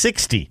a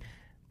 60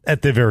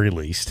 at the very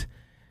least.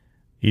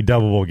 He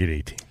double bogeyed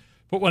 18.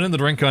 Put one in the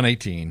drink on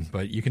 18,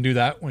 but you can do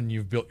that when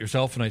you've built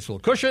yourself a nice little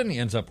cushion. He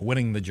ends up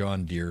winning the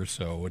John Deere,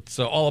 so it's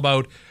all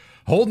about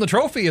holding the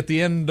trophy at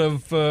the end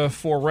of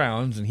 4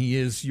 rounds, and he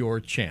is your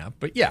champ.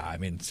 But yeah, I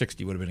mean,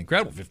 60 would have been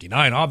incredible.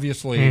 59,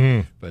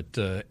 obviously, but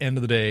end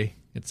of the day,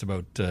 it's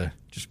about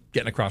just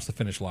getting across the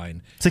finish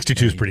line.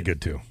 62 is pretty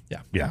good, too.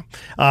 Yeah.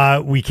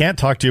 We can't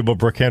talk to you about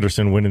Brooke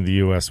Henderson winning the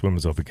U.S.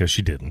 Women's Open because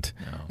she didn't.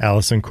 No.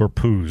 Alison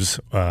Corpuz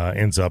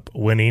ends up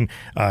winning.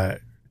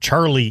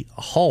 Charlie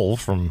Hull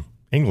from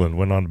England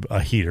went on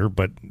a heater,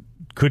 but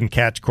couldn't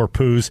catch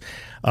Corpuz.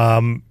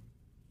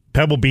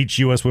 Pebble Beach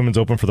U.S. Women's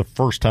Open for the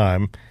first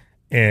time,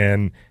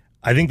 and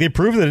I think they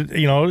proved that,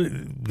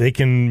 they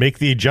can make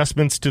the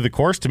adjustments to the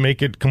course to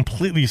make it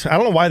completely. I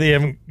don't know why they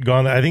haven't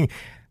gone. I think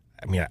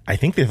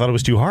they thought it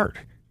was too hard,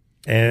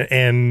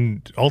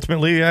 and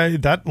ultimately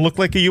that looked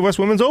like a U.S.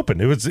 Women's Open.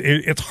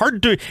 It's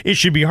hard to. It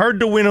should be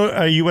hard to win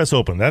a U.S.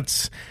 Open.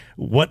 That's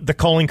what the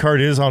calling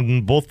card is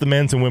on both the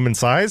men's and women's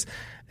sides,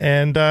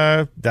 and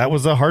that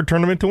was a hard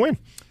tournament to win.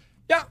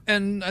 Yeah,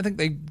 and I think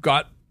they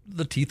got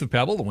the teeth of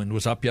Pebble. The wind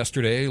was up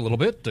yesterday a little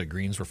bit. The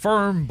greens were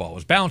firm. Ball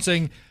was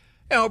bouncing.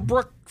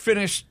 Brooke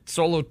finished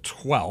solo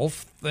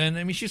 12th, and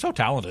I mean, she's so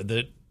talented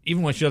that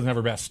even when she doesn't have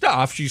her best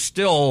stuff, she's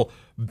still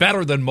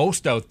better than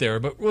most out there,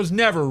 but was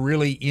never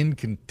really in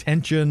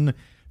contention.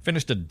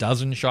 Finished a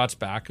dozen shots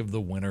back of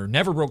the winner.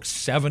 Never broke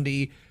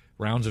 70,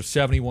 rounds of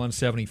 71,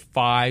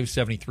 75,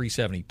 73,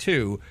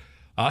 72.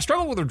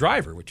 Struggled with her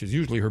driver, which is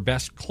usually her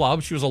best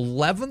club. She was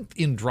 11th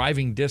in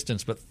driving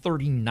distance, but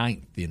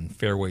 39th in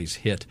fairways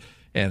hit,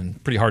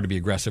 and pretty hard to be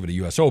aggressive at a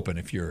U.S. Open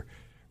if you're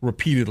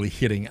repeatedly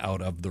hitting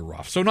out of the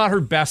rough. So not her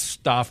best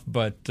stuff,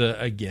 but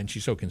again,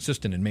 she's so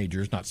consistent in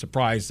majors. Not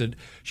surprised that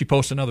she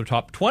posts another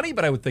top 20,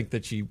 but I would think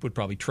that she would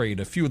probably trade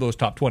a few of those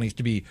top 20s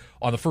to be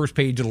on the first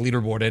page of the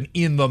leaderboard and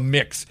in the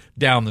mix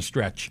down the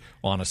stretch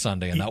on a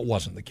Sunday, and that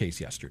wasn't the case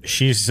yesterday.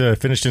 She's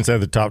finished inside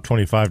the top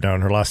 25 now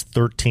in her last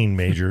 13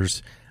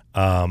 majors.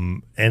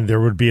 And there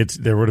would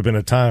have been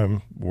a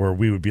time where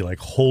we would be like,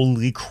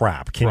 holy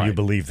crap, can you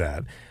believe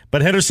that?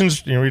 But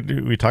Henderson's,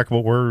 we talk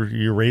about where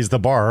you raise the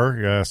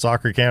bar,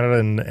 Soccer Canada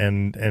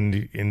and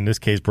in this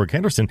case, Brooke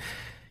Henderson.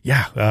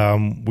 Yeah,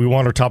 we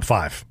want her top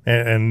 5.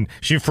 And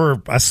she,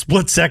 for a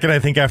split second, I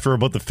think after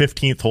about the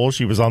 15th hole,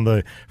 she was on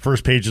the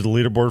first page of the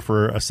leaderboard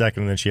for a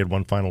second, and then she had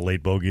one final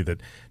late bogey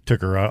that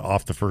took her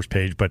off the first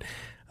page. But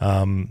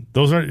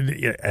those are,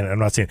 and I'm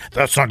not saying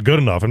that's not good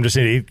enough. I'm just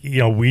saying,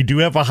 we do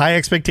have a high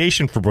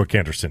expectation for Brooke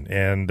Henderson,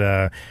 and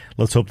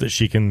let's hope that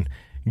she can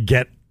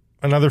get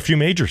another few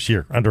majors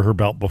here under her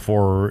belt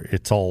before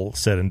it's all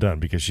said and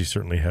done, because she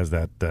certainly has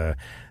that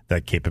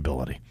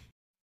capability.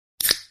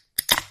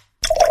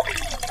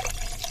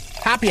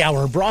 Happy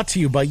Hour brought to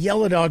you by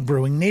Yellow Dog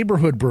Brewing,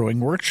 Neighborhood Brewing,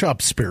 Workshop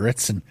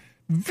Spirits, and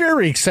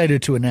very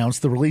excited to announce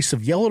the release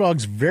of Yellow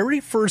Dog's very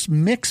first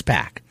mix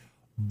pack,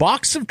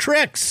 Box of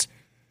Tricks.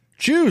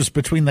 Choose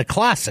between the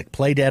classic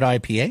Play Dead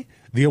IPA,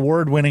 the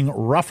award-winning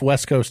Rough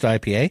West Coast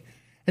IPA,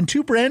 and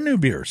 2 brand new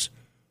beers,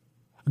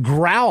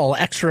 Growl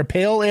Extra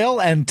Pale Ale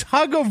and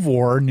Tug of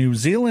War New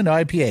Zealand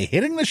IPA,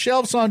 hitting the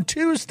shelves on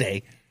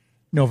Tuesday,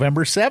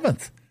 November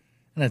 7th.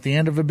 And at the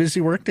end of a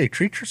busy workday,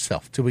 treat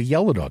yourself to a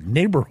Yellow Dog,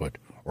 Neighborhood,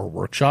 or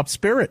Workshop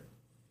Spirit.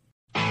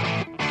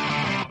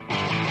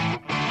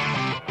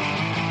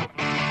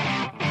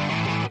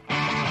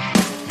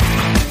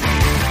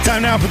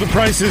 Time now for The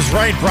Price is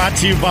Right, brought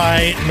to you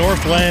by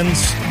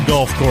Northlands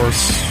Golf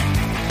Course.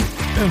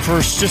 And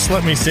first, just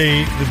let me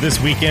say that this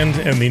weekend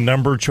and the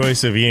number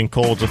choice of Ian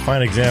Cole is a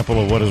fine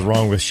example of what is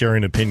wrong with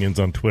sharing opinions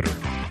on Twitter.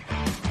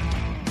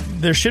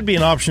 There should be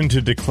an option to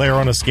declare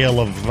on a scale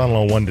of,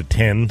 1 to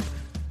 10,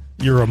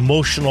 your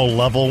emotional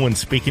level when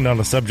speaking on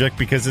a subject,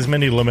 because as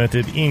many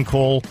lamented, Ian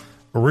Cole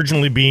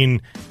originally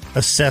being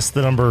assigned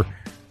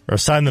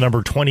the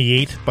number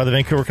 28 by the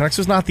Vancouver Canucks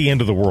was not the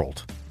end of the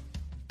world.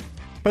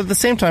 But at the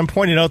same time,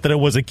 pointing out that it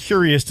was a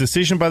curious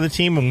decision by the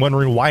team and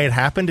wondering why it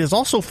happened is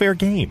also fair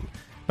game.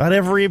 Not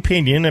every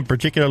opinion, and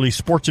particularly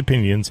sports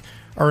opinions,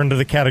 are into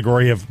the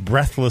category of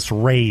breathless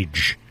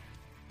rage.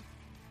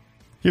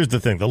 Here's the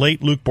thing. The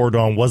late Luc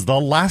Bourdon was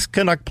the last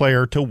Canuck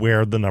player to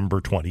wear the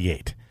number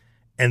 28.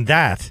 And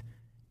that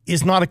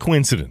is not a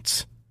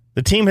coincidence.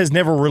 The team has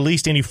never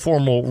released any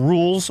formal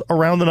rules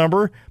around the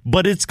number,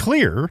 but it's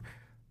clear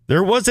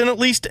there was at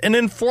least an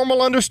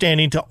informal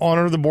understanding to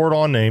honor the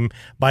Bourdon name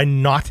by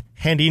not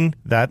handing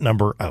that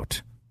number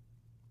out.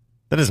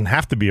 That doesn't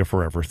have to be a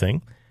forever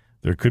thing.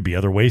 There could be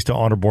other ways to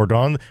honor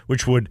Bourdon,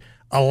 which would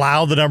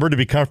allow the number to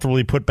be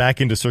comfortably put back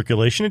into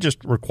circulation. It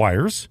just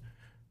requires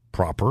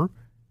proper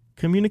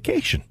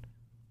communication,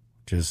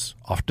 which is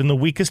often the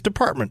weakest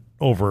department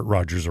over at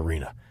Rogers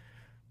Arena.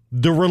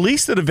 The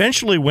release that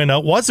eventually went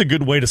out was a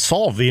good way to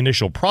solve the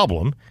initial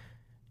problem.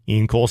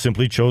 Ian Cole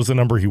simply chose the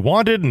number he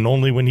wanted, and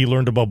only when he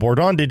learned about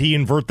Bourdon did he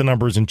invert the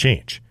numbers and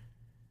change.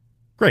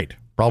 Great.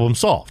 Problem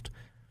solved.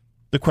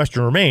 The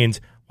question remains,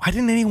 why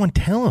didn't anyone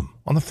tell him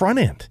on the front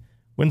end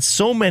when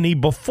so many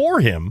before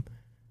him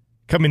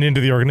coming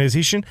into the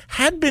organization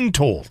had been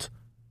told?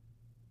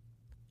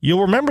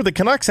 You'll remember the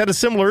Canucks had a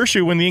similar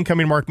issue when the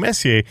incoming Mark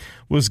Messier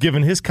was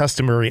given his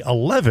customary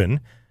 11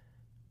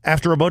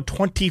 after about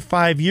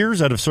 25 years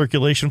out of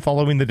circulation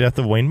following the death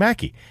of Wayne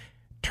Mackey.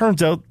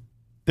 Turns out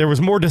there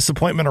was more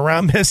disappointment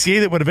around Messier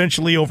that would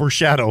eventually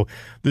overshadow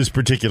this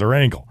particular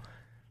angle.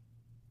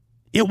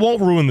 It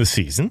won't ruin the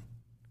season.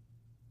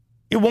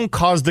 It won't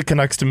cause the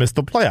Canucks to miss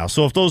the playoffs.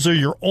 So if those are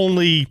your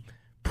only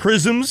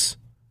prisms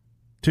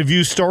to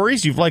view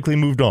stories, you've likely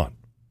moved on.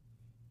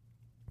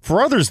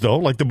 For others, though,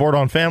 like the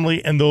Bourdon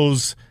family and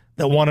those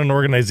that want an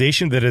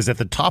organization that is at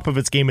the top of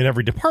its game in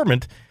every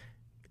department,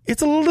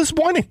 it's a little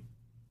disappointing.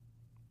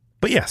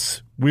 But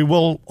yes, we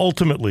will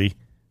ultimately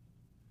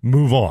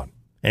move on,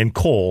 and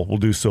Cole will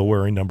do so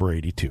wearing number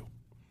 82.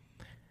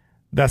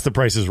 That's The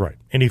Price is Right.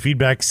 Any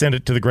feedback, send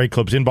it to the Great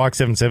Clips inbox,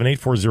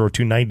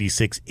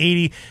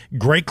 778-402-9680.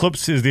 Great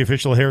Clips is the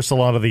official hair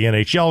salon of the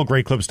NHL.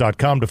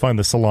 GreatClips.com to find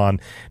the salon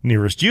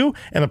nearest you.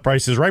 And The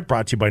Price is Right,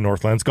 brought to you by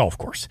Northlands Golf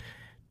Course.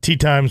 Tee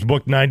times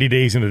booked 90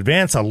 days in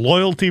advance, a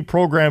loyalty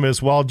program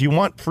as well. Do you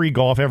want free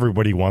golf?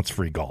 Everybody wants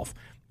free golf.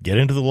 Get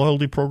into the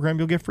loyalty program,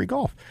 you'll get free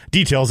golf.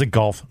 Details at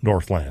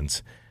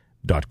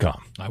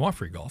golfnorthlands.com. I want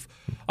free golf.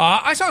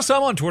 I saw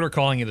some on Twitter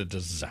calling it a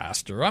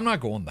disaster. I'm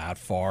not going that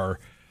far.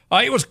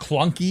 It was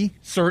clunky,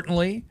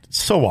 certainly.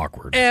 So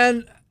awkward.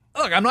 And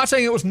look, I'm not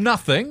saying it was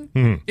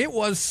nothing. It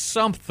was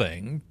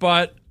something.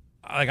 But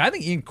I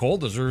think Ian Cole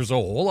deserves a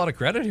whole lot of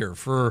credit here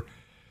for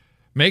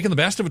making the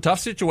best of a tough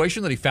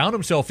situation that he found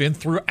himself in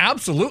through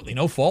absolutely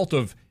no fault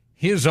of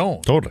his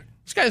own. Totally.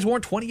 This guy's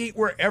worn 28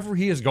 wherever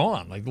he has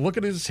gone. Like, look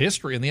at his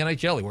history in the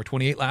NHL. He wore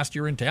 28 last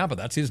year in Tampa.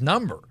 That's his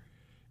number.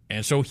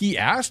 And so he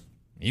asked,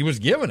 he was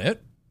given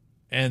it.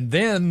 And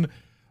then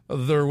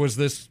there was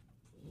this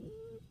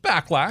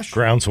backlash.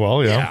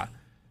 Groundswell, yeah.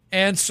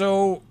 And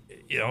so,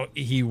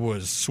 he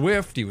was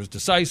swift, he was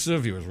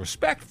decisive, he was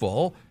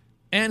respectful,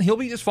 and he'll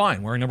be just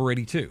fine wearing number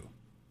 82.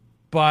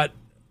 But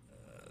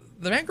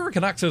the Vancouver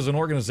Canucks as an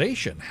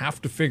organization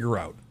have to figure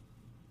out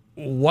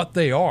what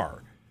they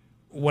are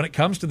when it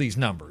comes to these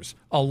numbers.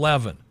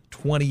 11,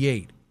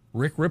 28,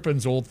 Rick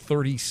Rippon's old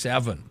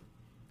 37.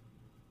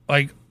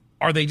 Like,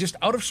 are they just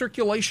out of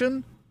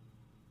circulation?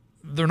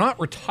 They're not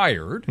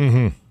retired.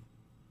 And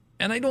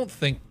I don't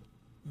think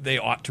they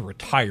ought to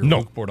retire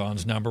Luc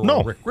Bourdon's number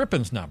or Rick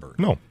Rippon's number.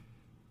 No.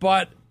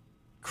 But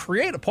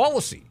create a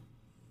policy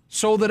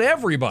so that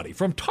everybody,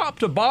 from top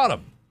to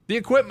bottom, the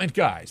equipment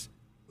guys,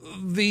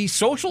 the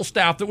social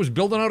staff that was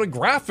building out a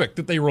graphic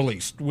that they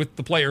released with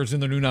the players in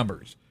their new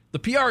numbers, the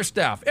PR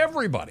staff,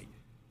 everybody.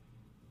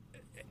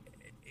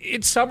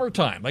 It's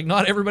summertime. Like,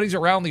 not everybody's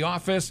around the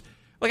office.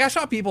 Like, I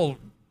saw people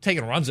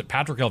taking runs at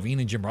Patrick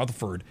Elvine and Jim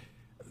Rutherford.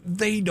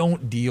 They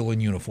don't deal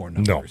in uniform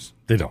numbers. No,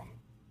 they don't.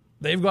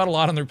 They've got a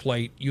lot on their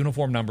plate.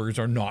 Uniform numbers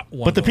are not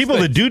one But the people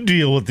that do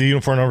deal with the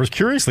uniform numbers,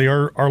 curiously,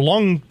 are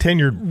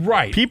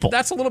long-tenured people.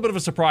 That's a little bit of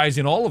a surprise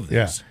in all of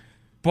this. Yeah.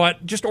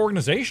 But just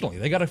organizationally,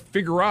 they got to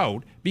figure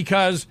out,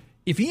 because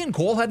if Ian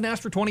Cole hadn't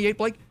asked for 28,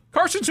 Blake,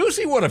 Carson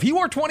Soucy would have. He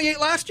wore 28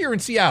 last year in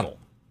Seattle.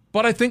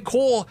 But I think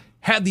Cole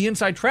had the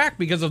inside track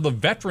because of the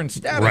veteran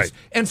status. Right.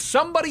 And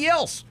somebody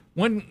else,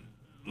 when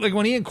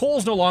Ian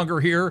Cole's no longer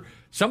here,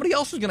 somebody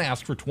else is going to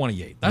ask for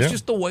 28. That's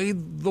just the way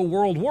the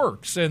world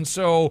works. And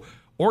so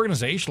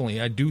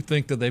organizationally, I do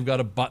think that they've got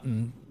to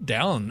button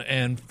down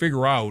and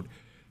figure out,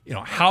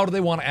 how do they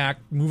want to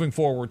act moving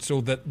forward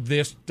so that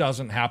this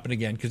doesn't happen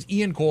again? Because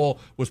Ian Cole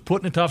was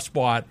put in a tough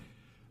spot.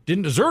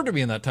 didn't deserve to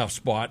be in that tough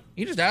spot.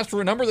 He just asked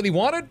for a number that he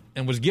wanted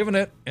and was given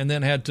it and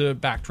then had to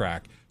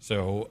backtrack.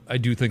 So I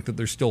do think that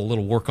there's still a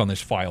little work on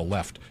this file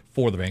left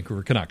for the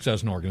Vancouver Canucks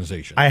as an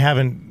organization. I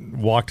haven't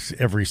walked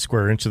every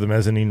square inch of the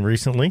mezzanine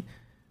recently,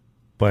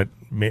 but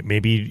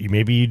maybe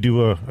you do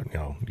you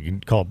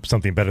can call it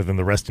something better than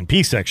the rest in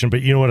peace section,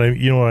 but you know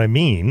what I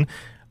mean.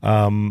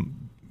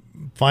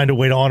 Find a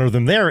way to honor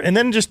them there, and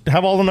then just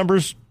have all the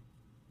numbers,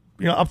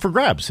 up for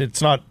grabs.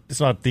 It's not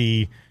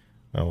the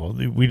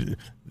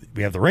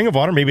we have the Ring of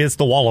Honor. Maybe it's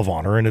the Wall of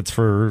Honor, and it's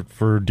for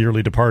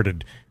dearly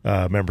departed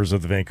members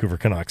of the Vancouver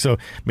Canucks. So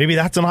maybe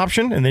that's an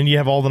option, and then you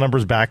have all the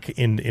numbers back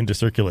into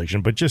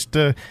circulation. But just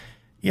dot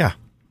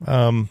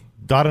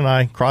an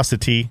I, cross the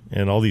T,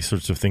 and all these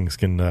sorts of things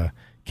can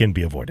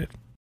be avoided.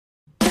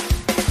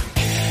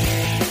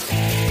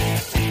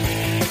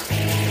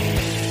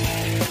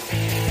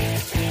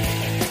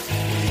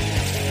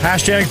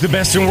 Hashtag the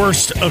best and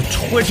worst of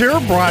Twitter,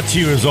 brought to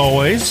you as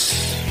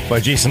always by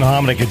Jason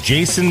Hominick at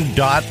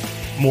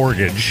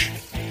jason.mortgage.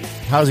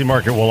 Housing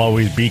market will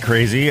always be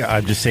crazy.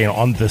 I'm just saying,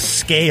 on the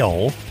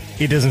scale,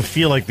 it doesn't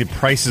feel like the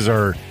prices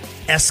are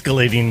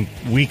escalating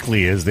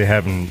weekly as they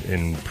have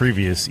in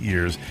previous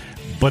years.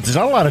 But there's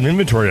not a lot of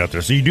inventory out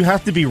there, so you do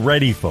have to be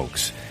ready,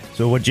 folks.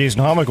 So what Jason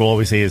Hominick will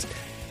always say is,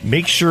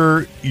 make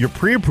sure your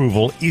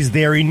pre-approval is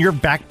there in your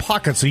back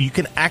pocket so you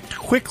can act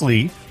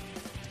quickly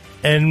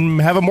and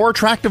have a more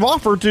attractive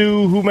offer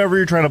to whomever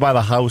you're trying to buy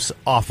the house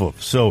off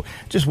of. So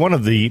just one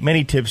of the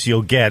many tips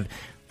you'll get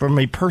from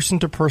a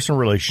person-to-person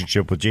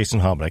relationship with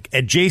Jason Hominick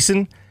at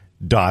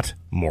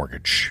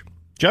jason.mortgage.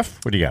 Jeff,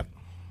 what do you got?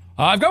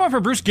 I've got one for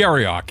Bruce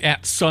Garriock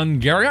at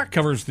Sun Garriock.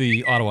 Covers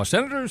the Ottawa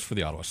Senators for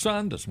the Ottawa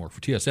Sun. Does some work for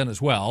TSN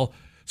as well.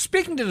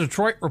 Speaking to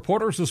Detroit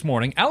reporters this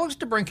morning, Alex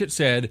DeBrincat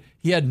said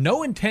he had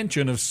no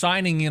intention of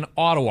signing in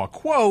Ottawa.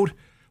 Quote,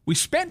 "We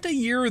spent a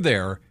year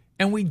there,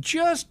 and we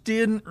just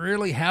didn't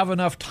really have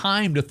enough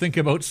time to think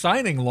about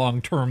signing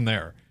long-term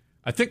there.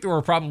 I think there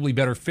were probably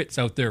better fits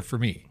out there for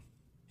me."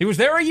 He was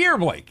there a year,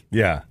 Blake.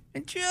 Yeah.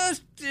 And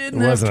just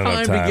didn't have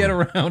time to get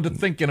around to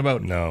thinking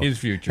about his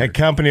future. Had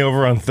company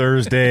over on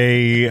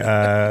Thursday,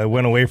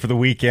 went away for the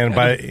weekend.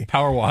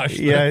 Power wash.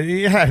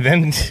 Yeah,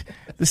 then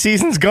the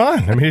season's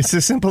gone. I mean, it's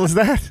as simple as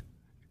that.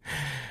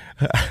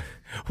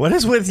 What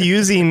is with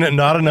using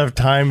not enough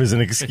time as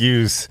an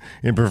excuse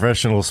in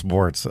professional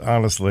sports?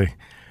 Honestly,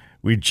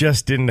 we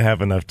just didn't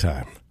have enough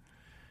time.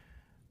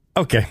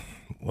 Okay,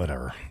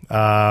 whatever.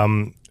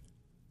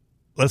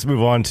 Let's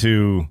move on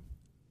to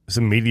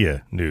some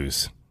media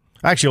news.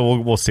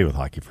 Actually, we'll stay with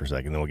hockey for a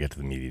second, then we'll get to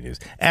the media news.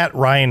 At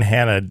Ryan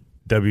Hanna,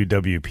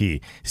 WWP,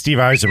 Steve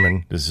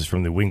Yzerman, this is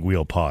from the Wing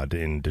Wheel Pod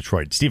in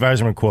Detroit. Steve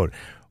Yzerman, quote,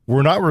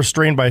 "We're not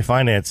restrained by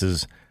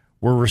finances.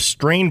 We're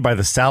restrained by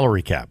the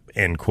salary cap,"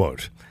 end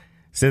quote.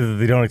 Said that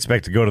they don't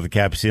expect to go to the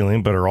cap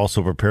ceiling, but are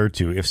also prepared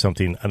to if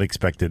something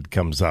unexpected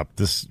comes up.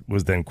 This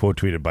was then quote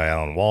tweeted by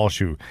Alan Walsh,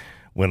 who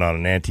went on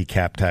an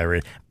anti-cap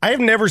tirade. I have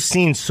never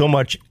seen so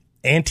much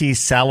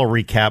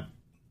anti-salary cap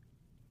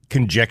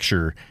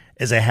conjecture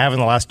as I have in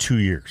the last 2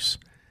 years.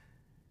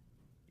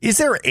 Is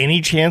there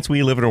any chance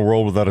we live in a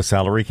world without a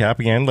salary cap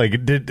again? Like,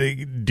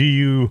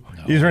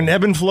 is there an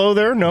ebb and flow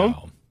there?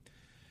 No.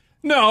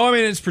 No, I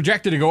mean, it's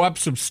projected to go up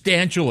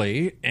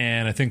substantially,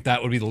 and I think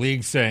that would be the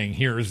league saying,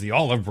 here's the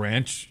olive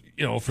branch,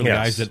 for the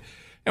guys that,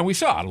 and we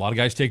saw it, a lot of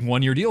guys taking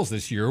one-year deals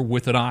this year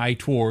with an eye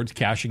towards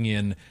cashing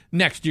in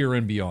next year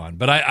and beyond.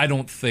 But I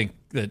don't think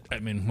that,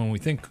 when we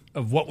think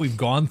of what we've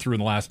gone through in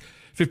the last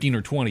 15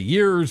 or 20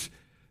 years,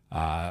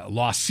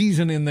 lost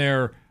season in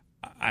there,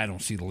 I don't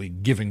see the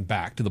league giving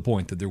back to the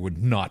point that there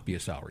would not be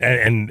a salary.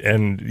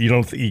 And you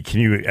don't,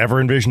 can you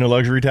ever envision a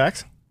luxury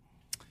tax?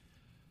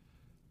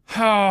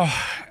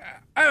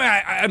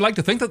 I'd like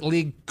to think that the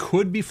league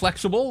could be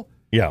flexible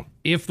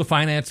if the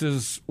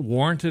finances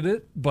warranted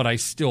it, but I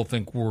still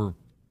think we're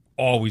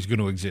always going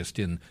to exist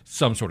in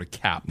some sort of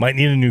cap. Might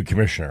need a new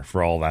commissioner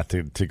for all that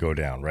to go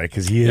down, right?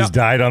 Because he has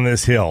died on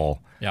this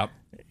hill. Yep.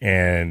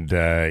 And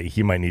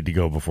he might need to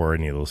go before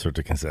any of those sorts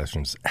of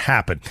concessions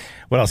happen.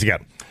 What else you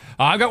got?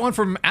 I've got one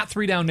from at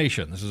 3 Down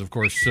Nation. This is, of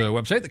course, a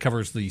website that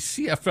covers the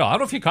CFL. I don't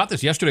know if you caught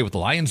this yesterday with the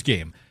Lions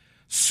game.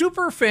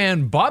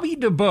 Superfan Bobby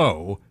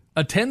DeBow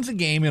attends a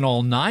game in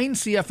all 9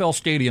 CFL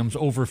stadiums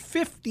over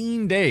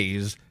 15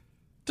 days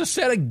to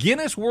set a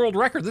Guinness World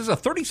Record. This is a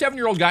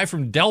 37-year-old guy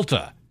from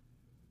Delta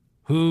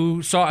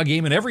who saw a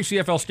game in every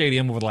CFL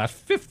stadium over the last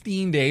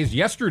 15 days.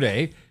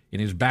 Yesterday, in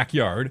his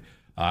backyard,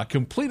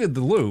 completed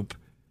the loop.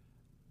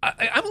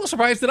 I'm a little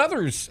surprised that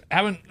others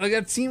haven't. Like,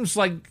 it seems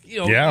like,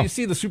 you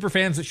see the super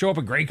fans that show up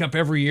at Grey Cup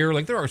every year.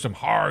 Like, there are some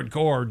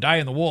hardcore,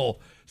 die-in-the-wool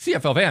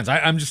CFL fans.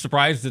 I'm just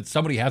surprised that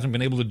somebody hasn't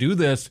been able to do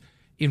this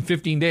in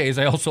 15 days.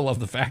 I also love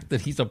the fact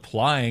that he's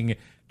applying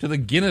to the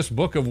Guinness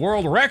Book of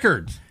World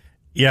Records.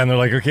 Yeah, and they're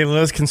like, okay,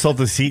 let's consult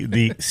the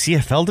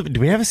CFL. Do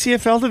we have a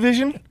CFL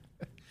division?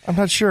 I'm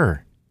not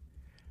sure.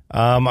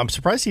 I'm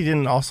surprised he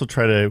didn't also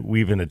try to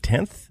weave in a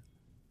 10th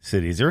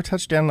city. Is there a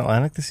touchdown in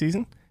Atlantic this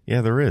season?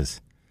 Yeah, there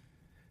is.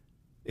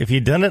 If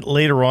he'd done it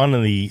later on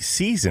in the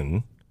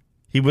season,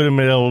 he would have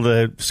been able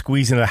to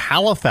squeeze in a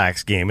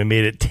Halifax game and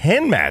made it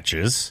 10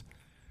 matches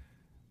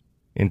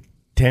in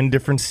 10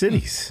 different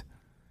cities.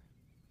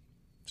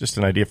 Just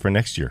an idea for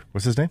next year.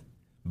 What's his name?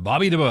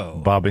 Bobby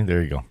DeBow. Bobby,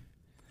 there you go.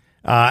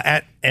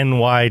 At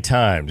NY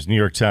Times, New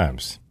York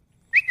Times.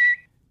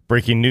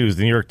 Breaking news,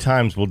 the New York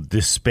Times will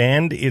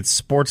disband its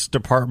sports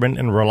department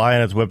and rely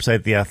on its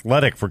website, The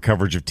Athletic, for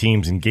coverage of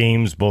teams and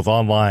games, both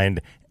online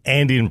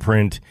and in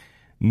print.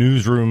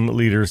 Newsroom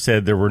leaders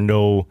said there were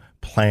no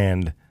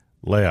planned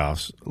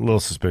layoffs. A little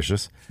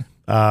suspicious.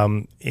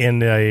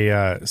 In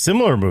a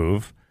similar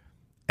move,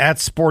 at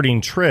Sporting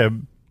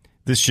Trib,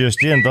 this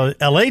just in, the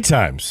LA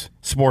Times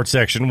sports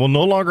section will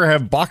no longer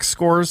have box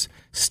scores,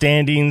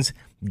 standings,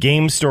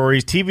 game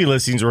stories, TV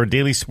listings, or a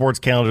daily sports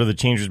calendar. The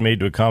change was made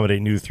to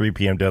accommodate new 3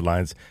 p.m.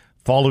 deadlines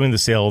following the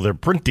sale of their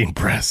printing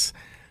press.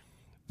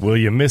 Will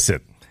you miss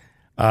it?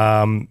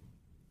 And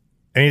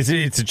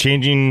it's a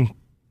changing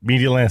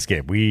media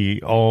landscape. We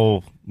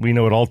know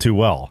it all too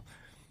well.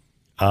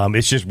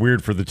 It's just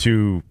weird for the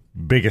two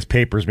biggest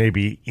papers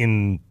maybe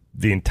in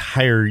the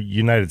entire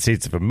United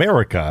States of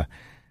America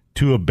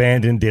to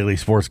abandon daily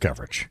sports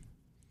coverage.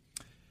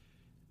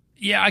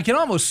 Yeah, I can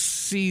almost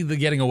see the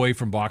getting away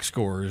from box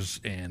scores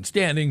and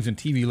standings and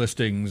TV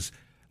listings.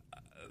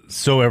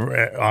 So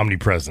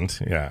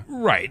omnipresent, yeah.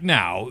 Right.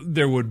 Now,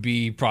 there would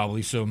be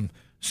probably some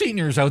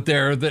seniors out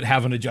there that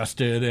haven't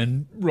adjusted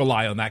and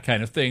rely on that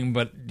kind of thing,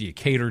 but do you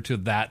cater to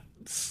that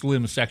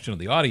slim section of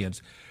the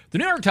audience? The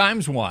New York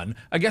Times one,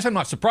 I guess I'm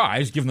not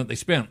surprised, given that they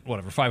spent,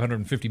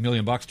 $550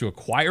 million to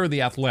acquire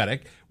The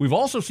Athletic. We've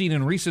also seen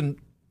in recent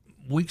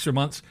weeks or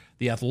months,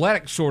 The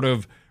Athletic sort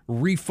of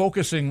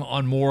refocusing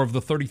on more of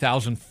the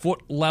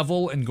 30,000-foot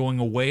level and going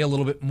away a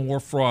little bit more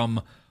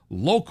from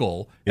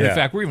local. And in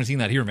fact, we're even seeing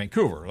that here in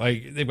Vancouver.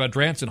 Like, they've got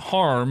Drance and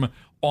Harm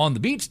on the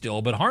beat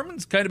still, but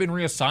Harmon's kind of been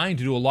reassigned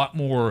to do a lot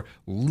more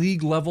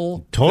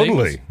league-level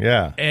Totally, things.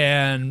 Yeah.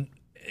 And,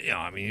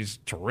 he's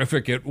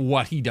terrific at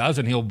what he does,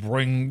 and he'll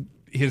bring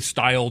his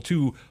style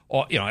to,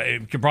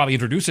 can probably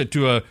introduce it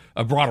to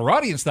a broader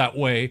audience that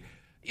way.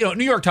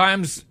 New York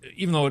Times,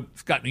 even though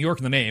it's got New York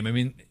in the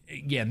name,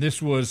 again,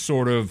 this was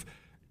sort of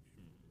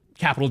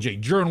capital J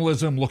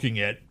journalism, looking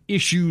at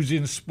issues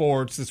in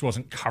sports. This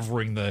wasn't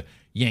covering the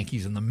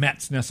Yankees and the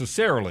Mets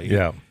necessarily.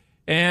 Yeah.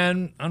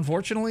 And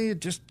unfortunately, it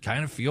just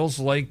kind of feels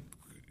like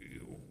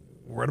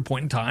we're at a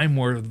point in time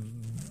where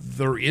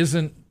there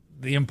isn't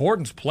the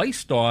importance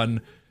placed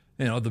on,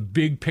 the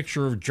big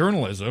picture of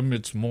journalism.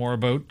 It's more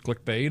about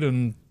clickbait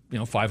and,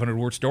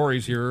 500-word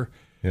stories here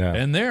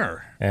and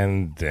there.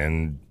 And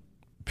then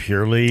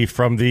purely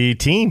from the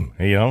team,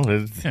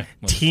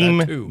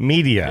 team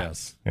media.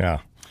 Yes.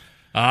 Yeah.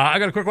 I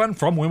got a quick one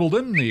from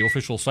Wimbledon, the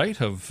official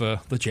site of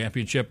the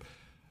championship.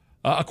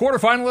 A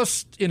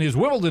quarterfinalist in his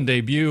Wimbledon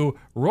debut,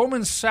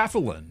 Roman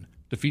Safin,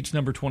 defeats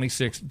number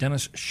 26,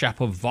 Denis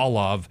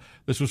Shapovalov.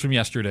 This was from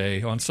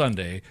yesterday on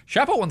Sunday.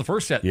 Shapo won the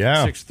first set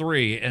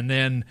 6-3, and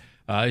then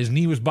his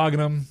knee was bugging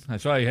him. I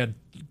saw he had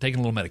taken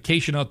a little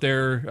medication out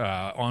there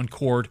on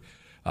court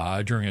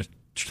during a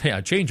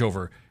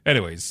changeover.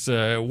 Anyways,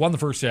 won the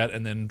first set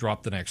and then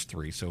dropped the next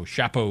three. So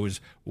Shapo's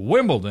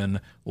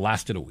Wimbledon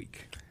lasted a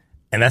week.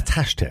 And that's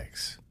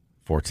hashtags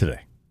for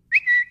today.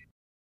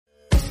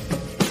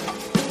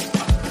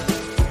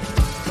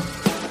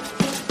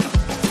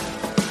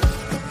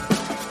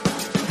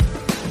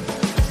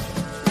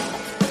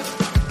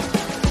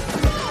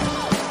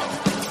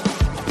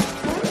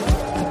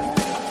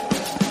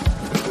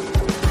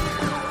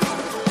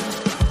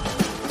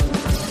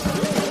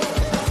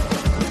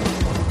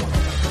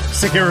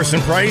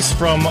 Harrison Price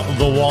from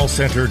the Wall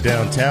Center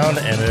downtown,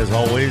 and as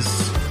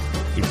always,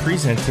 a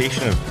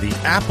presentation of the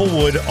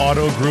Applewood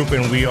Auto Group,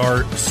 and we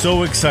are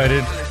so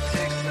excited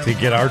to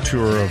get our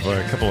tour of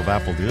a couple of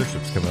Apple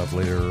dealerships coming up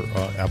later.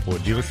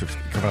 Applewood dealerships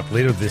coming up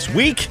later this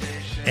week,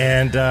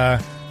 and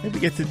maybe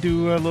get to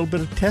do a little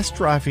bit of test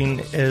driving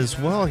as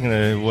well. I'm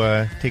going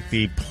to take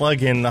the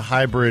plug-in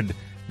hybrid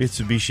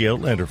Mitsubishi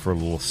Outlander for a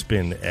little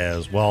spin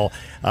as well.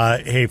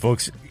 Hey,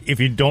 folks, if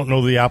you don't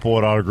know the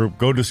Applewood Auto Group,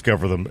 go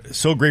discover them.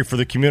 So great for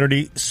the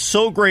community,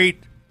 so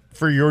great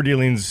for your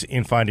dealings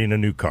in finding a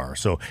new car.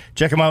 So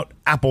check them out,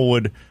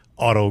 Applewood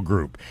Auto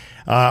Group.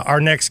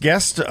 Our next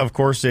guest, of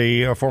course,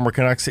 a former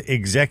Canucks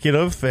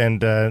executive,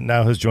 and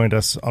now has joined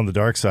us on the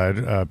dark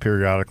side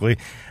periodically.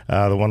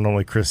 The one and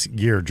only Chris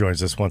Gear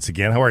joins us once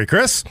again. How are you,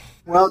 Chris?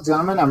 Well,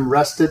 gentlemen, I'm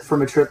rested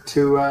from a trip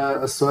to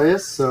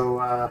Osoyoos,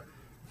 so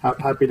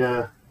happy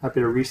to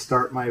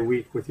restart my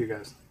week with you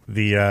guys.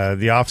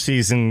 The off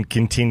season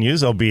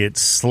continues, albeit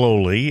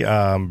slowly,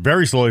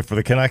 very slowly for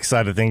the Canucks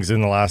side of things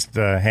in the last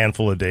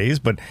handful of days.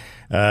 But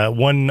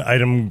one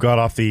item got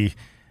off the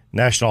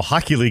National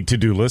Hockey League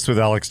to-do list with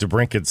Alex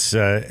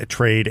DeBrincat's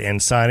trade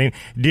and signing.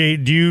 Do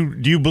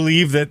you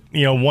believe that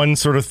one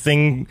sort of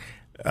thing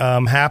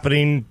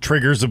happening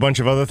triggers a bunch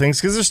of other things?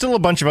 Because there's still a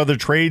bunch of other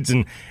trades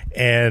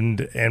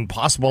and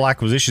possible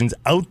acquisitions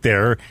out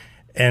there.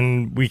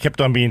 And we kept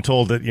on being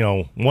told that,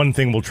 one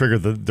thing will trigger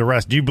the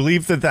rest. Do you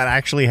believe that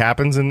actually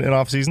happens in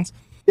off seasons?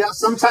 Yeah,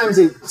 sometimes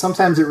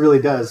it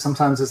really does.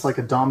 Sometimes it's like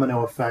a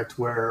domino effect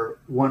where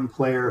one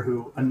player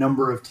who a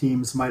number of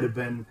teams might have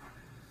been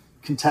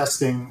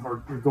contesting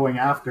or going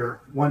after,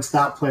 once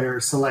that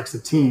player selects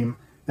a team,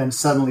 then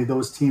suddenly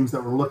those teams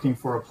that were looking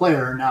for a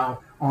player are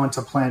now on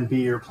to plan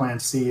B or plan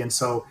C, and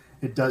so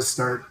it does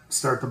start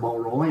the ball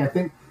rolling. I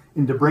think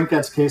in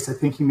DeBrincat's case, I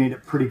think he made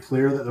it pretty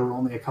clear that there were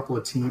only a couple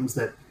of teams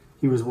that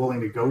he was willing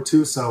to go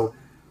to, so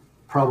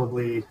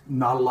probably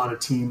not a lot of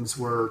teams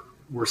were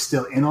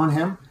still in on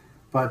him.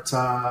 But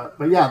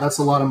yeah, that's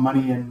a lot of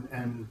money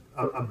and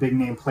a big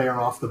name player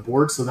off the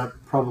board. So that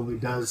probably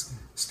does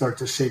start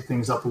to shake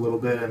things up a little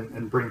bit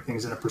and bring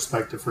things into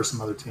perspective for some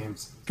other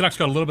teams. Canucks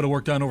got a little bit of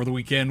work done over the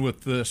weekend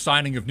with the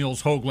signing of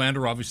Nils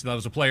Höglander. Obviously, that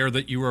was a player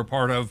that you were a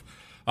part of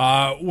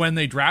when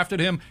they drafted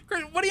him.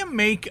 Chris, what do you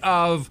make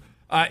of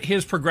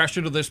his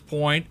progression to this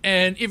point?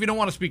 And if you don't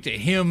want to speak to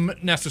him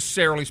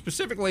necessarily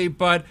specifically,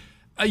 but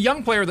a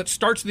young player that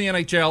starts in the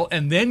NHL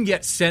and then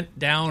gets sent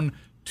down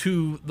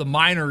to the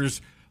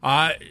minors.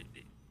 I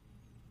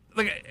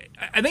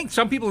think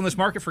some people in this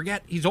market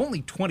forget he's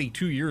only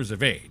 22 years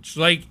of age.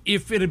 Like,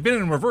 if it had been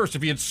in reverse,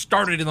 if he had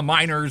started in the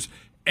minors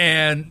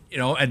and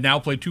now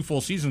played 2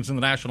 full seasons in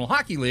the National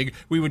Hockey League,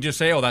 we would just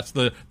say, oh, that's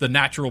the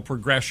natural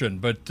progression.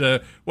 But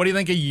what do you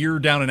think a year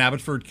down in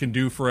Abbotsford can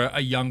do for a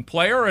young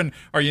player? And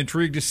are you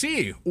intrigued to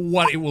see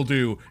what it will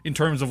do in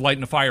terms of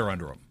lighting a fire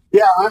under him?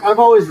 Yeah, I've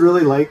always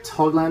really liked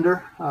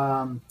Höglander.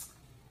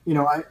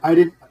 I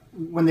didn't.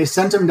 When they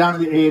sent him down to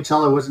the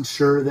AHL, I wasn't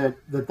sure that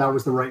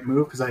was the right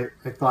move because I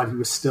thought he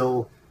was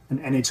still an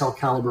NHL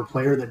caliber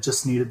player that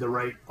just needed the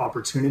right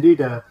opportunity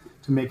to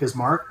make his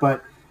mark.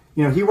 But,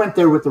 he went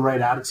there with the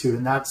right attitude.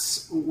 And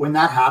that's when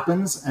that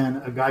happens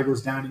and a guy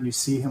goes down and you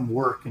see him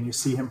work and you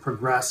see him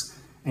progress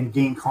and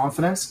gain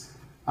confidence,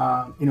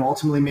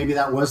 ultimately maybe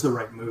that was the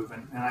right move.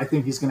 And I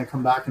think he's going to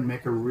come back and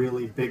make a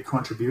really big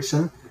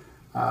contribution.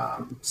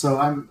 So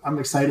I'm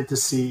excited to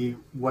see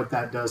what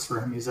that does for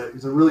him. He's a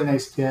really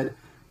nice kid.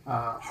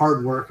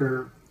 Hard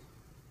worker,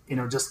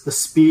 just the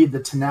speed, the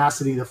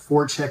tenacity, the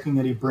forechecking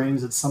that he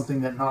brings. It's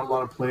something that not a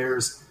lot of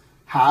players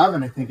have,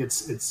 and I think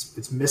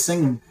it's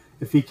missing. And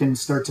if he can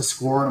start to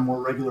score on a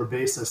more regular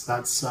basis,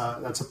 that's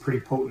a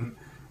pretty potent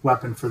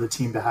weapon for the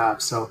team to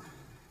have. So,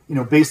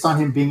 based on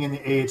him being in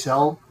the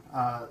AHL,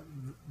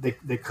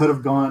 they could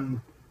have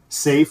gone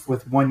safe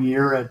with 1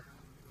 year at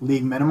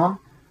league minimum.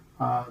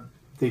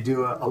 They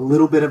do a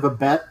little bit of a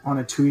bet on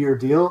a 2-year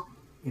deal.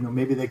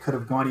 Maybe they could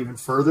have gone even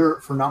further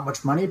for not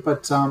much money,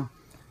 but, kind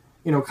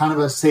of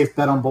a safe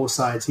bet on both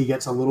sides. He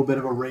gets a little bit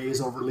of a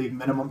raise over league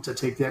minimum to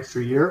take the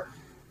extra year.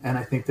 And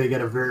I think they get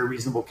a very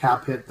reasonable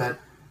cap hit that,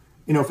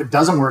 if it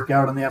doesn't work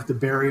out and they have to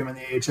bury him in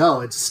the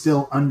AHL, it's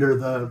still under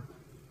the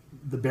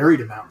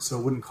buried amount. So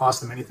it wouldn't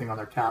cost them anything on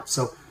their cap.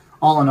 So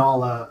all in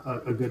all,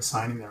 a good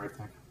signing there, I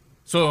think.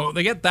 So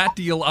they get that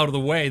deal out of the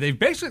way. They've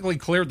basically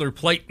cleared their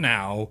plate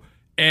now.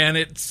 And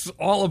it's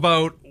all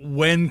about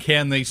when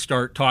can they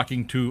start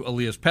talking to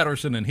Elias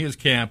Paterson and his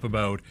camp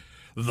about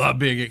the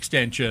big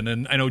extension.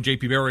 And I know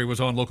JP Barry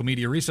was on local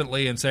media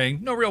recently and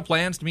saying no real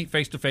plans to meet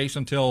face-to-face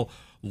until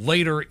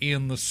later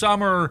in the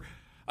summer.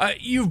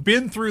 You've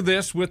been through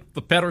this with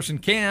the Paterson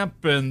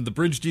camp and the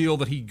bridge deal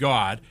that he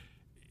got.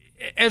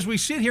 As we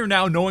sit here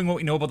now, knowing what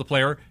we know about the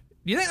player,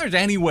 do you think there's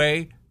any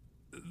way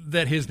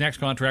that his next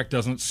contract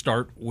doesn't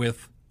start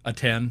with a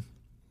 10?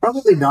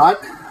 Probably not.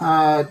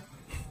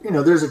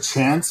 There's a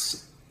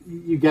chance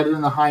you get it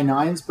in the high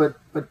 9s,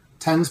 but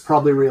 10's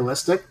probably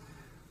realistic.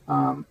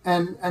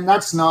 And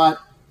that's not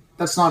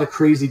a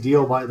crazy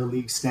deal by the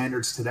league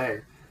standards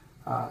today.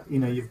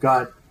 You've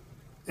got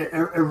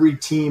every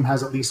team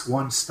has at least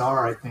one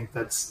star, I think,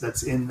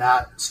 that's in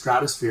that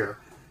stratosphere.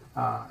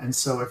 And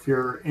so if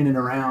you're in and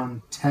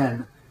around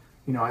 10,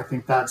 I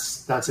think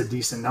that's a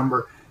decent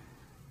number.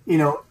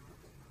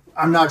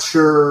 I'm not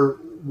sure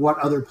what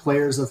other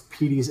players of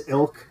Petey's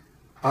ilk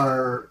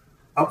are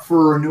up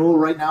for renewal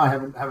right now. I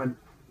haven't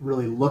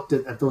really looked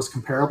at those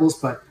comparables,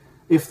 but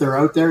if they're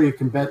out there, you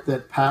can bet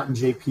that Pat and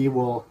JP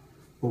will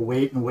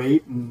wait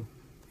and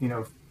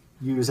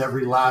use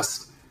every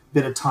last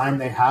bit of time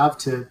they have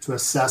to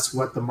assess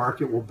what the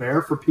market will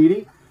bear for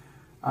Petey.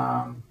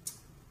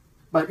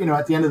 But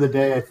at the end of the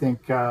day, I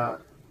think that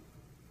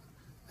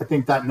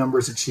number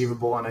is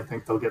achievable, and I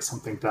think they'll get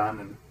something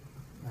done,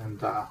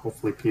 and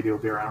hopefully Petey will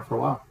be around for a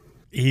while.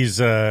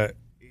 He's a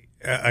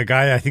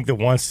guy I think that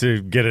wants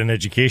to get an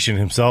education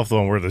himself,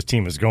 though, on where this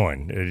team is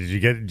going. Do you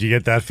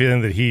get that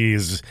feeling that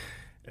he's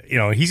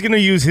going to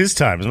use his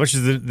time as much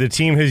as the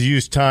team has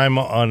used time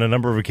on a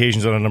number of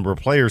occasions on a number of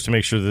players to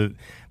make sure that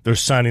they're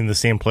signing the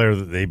same player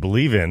that they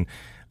believe in.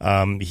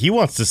 He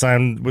wants to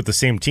sign with the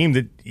same team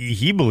that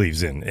he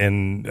believes in.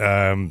 And,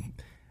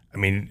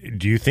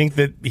 do you think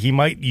that he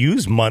might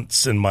use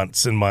months and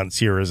months and months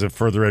here as a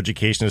further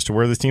education as to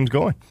where this team's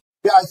going?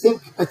 Yeah,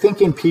 I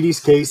think in Petey's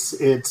case,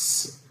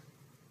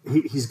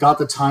 he's got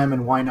the time,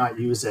 and why not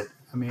use it?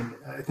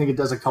 I think it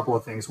does a couple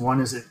of things.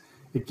 One is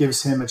it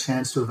gives him a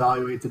chance to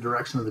evaluate the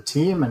direction of the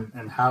team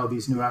and how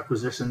these new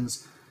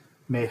acquisitions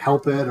may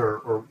help it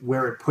or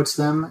where it puts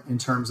them in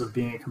terms of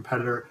being a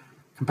competitive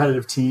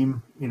competitive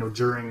team,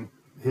 during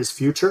his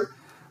future.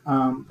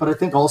 But I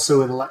think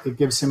also it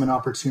gives him an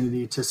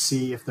opportunity to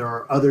see if there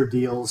are other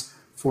deals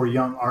for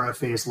young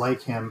RFAs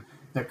like him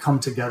that come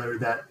together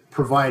that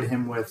provide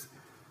him with,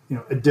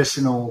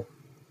 additional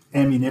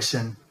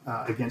ammunition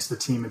against the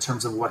team in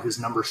terms of what his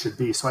number should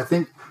be. So I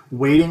think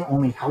waiting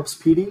only helps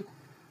PD.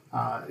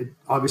 It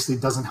obviously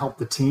doesn't help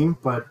the team,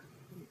 but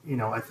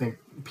I think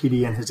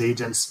PD and his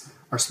agents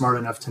are smart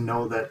enough to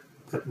know that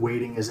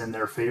waiting is in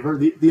their favor.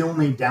 The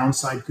only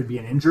downside could be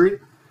an injury,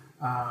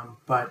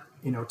 but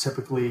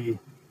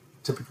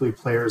typically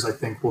players, I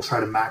think, will try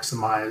to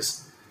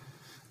maximize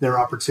their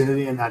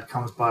opportunity, and that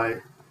comes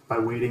by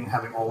waiting and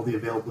having all the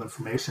available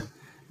information.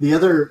 The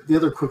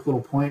other quick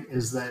little point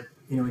is that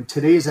in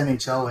today's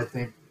NHL, I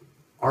think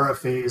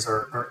RFAs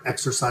are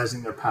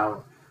exercising their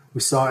power.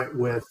 We saw it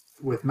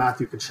with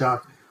Matthew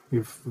Tkachuk.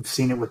 We've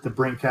seen it with the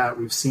Brinkat.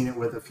 We've seen it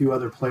with a few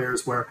other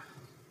players where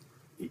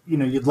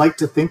you'd like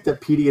to think that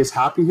PD is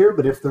happy here,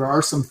 but if there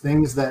are some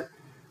things that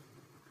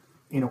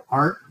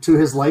aren't to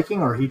his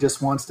liking, or he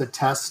just wants to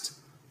test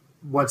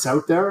what's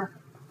out there,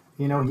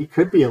 he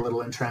could be a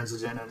little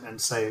intransigent and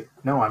say,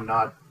 no, I'm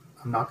not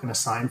going to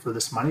sign for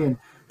this money, and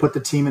put the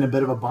team in a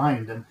bit of a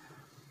bind. And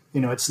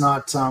it's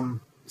not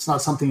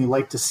something you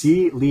like to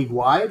see league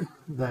wide,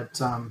 that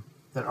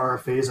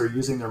RFAs are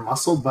using their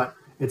muscle, but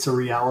it's a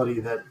reality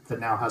that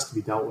now has to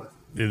be dealt with.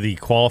 The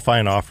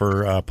qualifying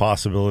offer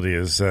possibility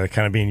is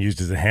kind of being used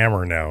as a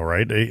hammer now,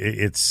 right?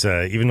 It's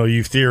even though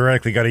you've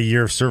theoretically got a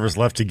year of service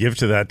left to give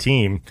to that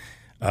team,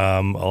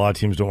 a lot of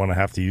teams don't want to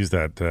have to use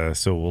that.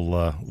 So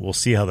we'll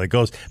see how that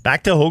goes.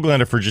 Back to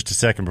Höglander for just a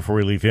second before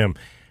we leave him.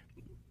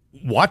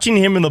 Watching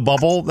him in the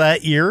bubble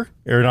that year,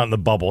 or not in the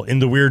bubble, in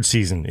the weird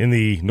season, in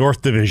the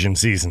North Division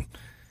season,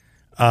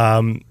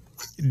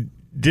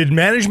 did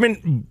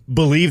management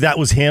believe that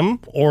was him,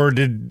 or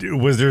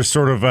was there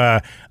sort of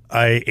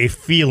a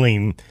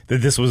feeling that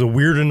this was a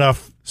weird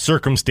enough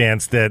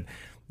circumstance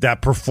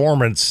that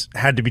performance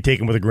had to be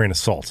taken with a grain of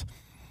salt?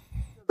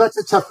 That's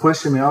a tough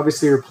question. I mean,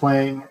 obviously you're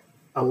playing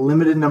a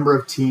limited number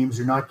of teams.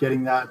 You're not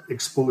getting that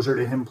exposure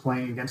to him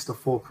playing against a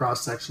full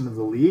cross section of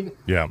the league.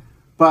 Yeah.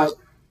 But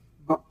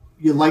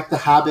you like the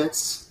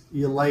habits,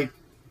 you like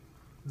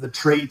the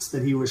traits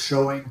that he was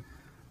showing.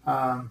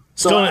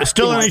 Still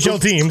NHL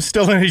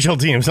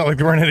teams. Not like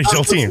they weren't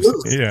NHL teams.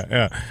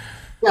 Yeah.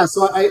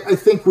 So I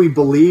think we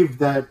believed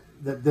that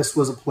this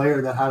was a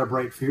player that had a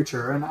bright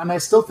future, and I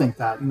still think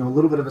that. A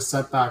little bit of a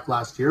setback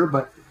last year,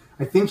 but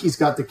I think he's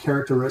got the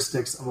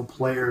characteristics of a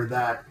player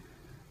that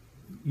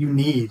you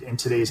need in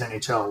today's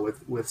NHL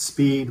with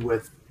speed,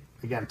 with,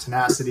 again,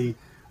 tenacity.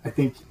 I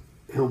think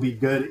he'll be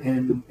good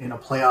in a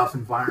playoff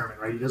environment,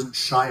 right? He doesn't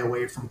shy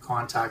away from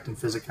contact and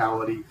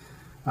physicality.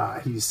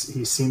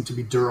 He's seemed to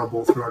be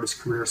durable throughout his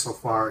career so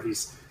far.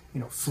 He's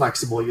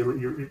flexible.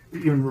 You're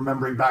even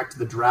remembering back to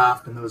the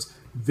draft and those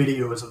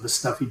videos of the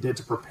stuff he did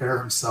to prepare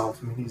himself.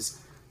 I mean,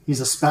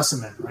 he's a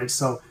specimen, right?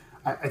 So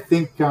I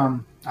think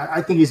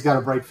he's got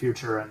a bright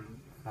future, and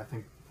I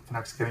think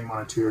Canucks getting him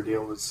on a 2-year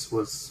deal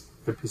was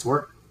a good piece of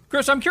work.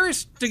 Chris, I'm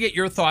curious to get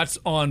your thoughts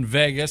on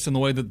Vegas and the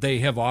way that they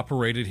have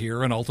operated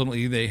here, and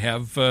ultimately they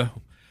have the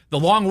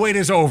long wait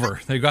is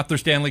over. They got their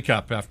Stanley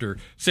Cup after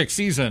 6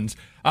 seasons.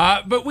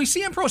 But we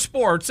see in pro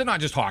sports, and not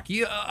just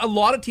hockey, a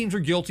lot of teams are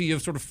guilty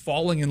of sort of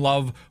falling in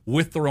love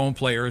with their own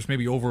players,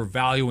 maybe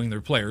overvaluing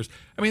their players.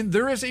 I mean,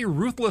 there is a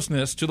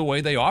ruthlessness to the way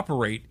they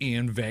operate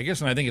in Vegas,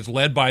 and I think it's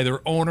led by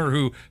their owner,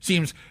 who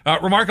seems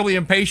remarkably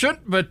impatient,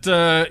 but,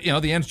 the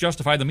ends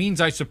justify the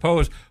means, I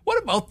suppose.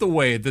 What about the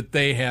way that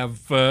they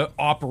have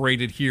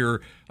operated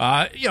here?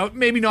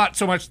 Maybe not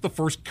so much the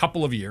first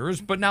couple of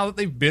years, but now that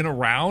they've been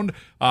around,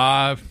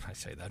 I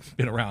say that,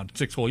 been around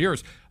 6 whole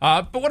years.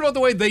 But what about the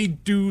way they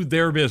do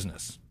their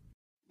business?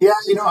 Yeah,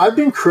 I've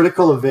been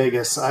critical of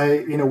Vegas.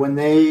 When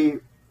they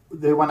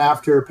went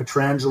after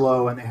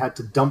Pietrangelo and they had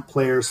to dump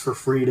players for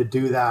free to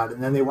do that,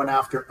 and then they went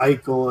after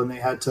Eichel and they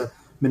had to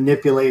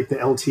manipulate the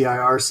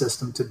LTIR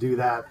system to do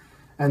that,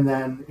 and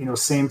then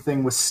same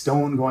thing with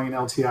Stone going in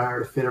LTIR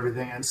to fit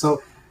everything in.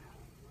 So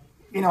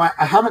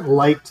I haven't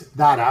liked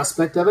that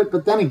aspect of it,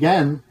 but then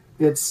again,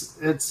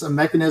 it's a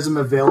mechanism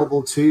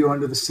available to you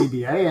under the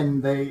CBA,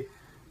 and they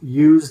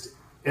used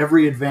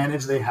every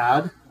advantage they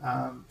had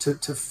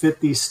to fit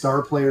these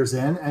star players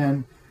in,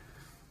 and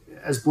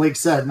as Blake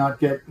said, not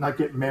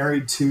get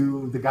married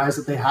to the guys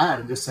that they had,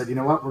 and just said, you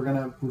know what, we're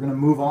gonna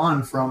move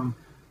on from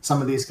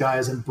some of these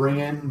guys and bring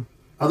in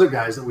other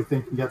guys that we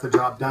think can get the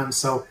job done.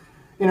 So,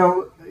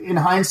 in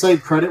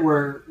hindsight, credit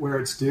where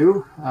it's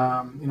due.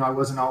 I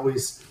wasn't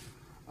always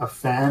a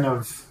fan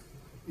of,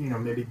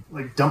 maybe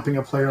like dumping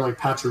a player like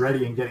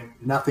Pacioretty and getting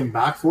nothing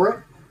back for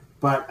it.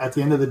 But at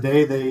the end of the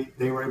day,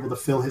 they were able to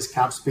fill his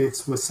cap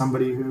space with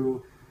somebody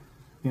who,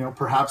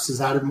 perhaps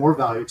has added more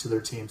value to their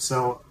team.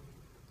 So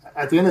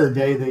at the end of the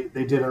day,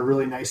 they did a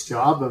really nice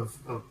job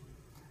of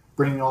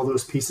bringing all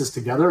those pieces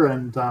together.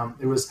 And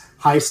it was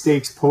high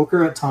stakes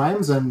poker at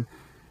times. And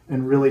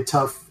and really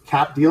tough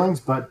cap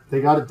dealings, but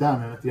they got it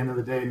done. And at the end of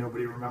the day,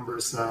 nobody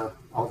remembers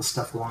all the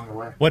stuff along the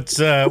way.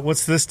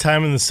 What's this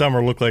time in the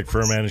summer look like for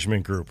a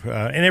management group?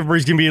 And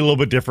everybody's going to be a little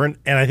bit different.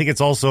 And I think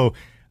it's also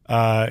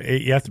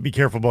you have to be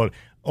careful about,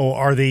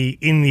 are they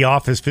in the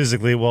office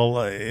physically?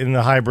 Well, in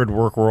the hybrid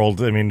work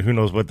world, I mean, who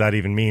knows what that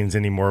even means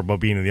anymore about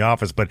being in the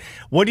office. But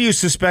what do you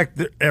suspect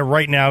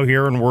right now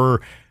here? And we're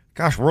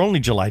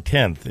only July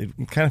 10th.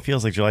 It kind of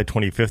feels like July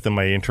 25th in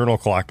my internal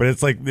clock, but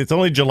it's like it's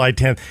only July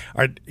 10th.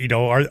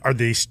 Are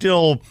they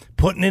still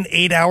putting in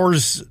 8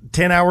 hours,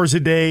 10 hours a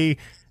day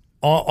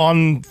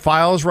on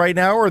files right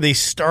now, or are they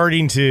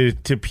starting to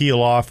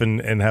peel off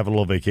and have a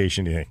little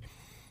vacation, do you think?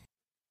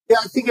 Yeah,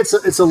 I think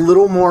it's a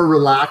little more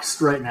relaxed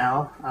right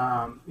now.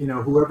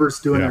 Whoever's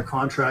doing their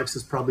contracts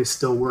is probably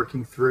still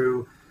working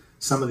through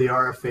some of the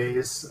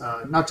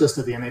RFAs, not just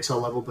at the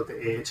NHL level, but the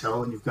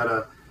AHL, and you've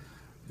got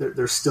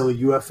there's still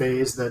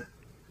UFAs that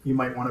you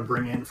might want to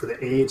bring in for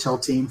the AHL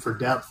team for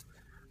depth.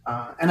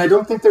 And I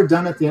don't think they're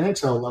done at the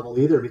NHL level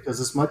either, because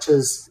as much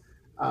as,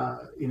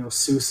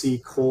 Susie,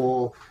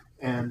 Cole,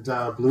 and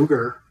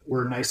Bluger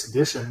were nice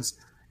additions,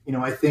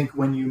 I think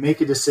when you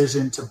make a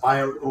decision to buy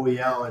out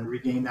OEL and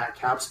regain that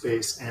cap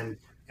space and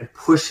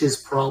push his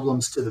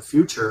problems to the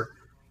future,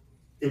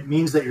 it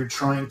means that you're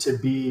trying to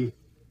be,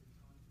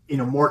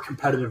 more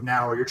competitive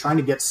now, or you're trying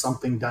to get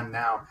something done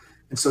now.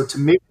 And so to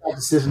make that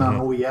decision on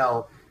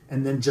OEL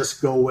and then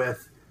just go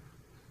with,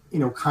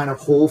 kind of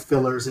hole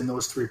fillers in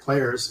those three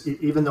players,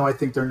 even though I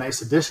think they're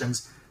nice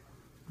additions,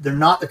 they're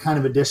not the kind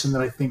of addition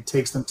that I think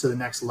takes them to the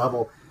next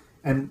level.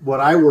 And what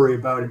I worry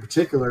about in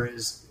particular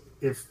is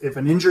if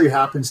an injury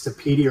happens to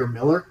Petey or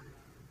Miller,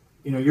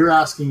 you're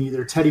asking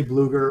either Teddy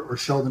Bluger or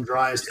Sheldon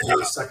Dries to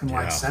be a second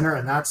line center.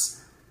 And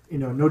that's,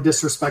 no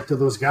disrespect to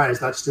those guys.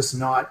 That's just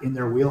not in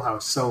their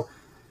wheelhouse. So,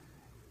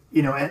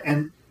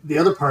 and the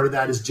other part of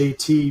that is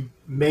JT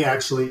may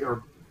actually,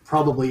 or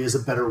probably is a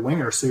better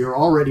winger. So you're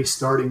already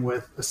starting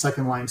with a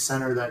second line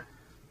center that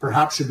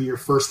perhaps should be your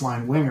first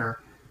line winger.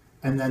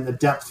 And then the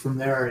depth from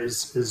there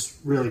is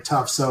really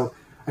tough. So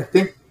I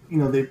think,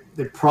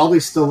 they're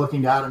probably still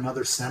looking at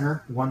another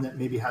center, one that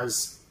maybe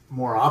has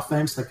more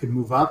offense that could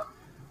move up.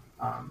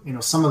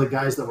 Some of the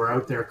guys that were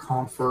out there,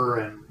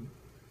 Comfer and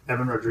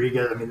Evan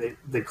Rodriguez, I mean,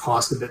 they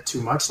cost a bit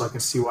too much. So I can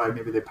see why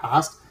maybe they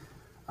passed.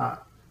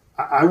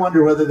 I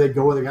wonder whether they'd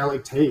go with a guy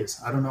like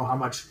Taves. I don't know how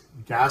much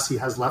gas he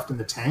has left in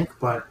the tank,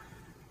 but,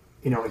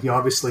 he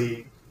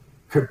obviously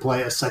could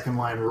play a second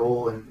line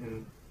role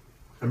in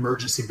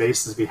emergency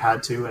basis if he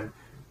had to. And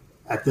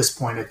at this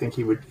point, I think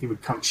he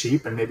would come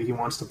cheap, and maybe he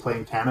wants to play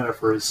in Canada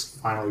for his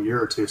final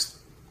year or two.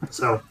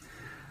 So,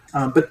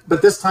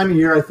 but this time of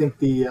year, I think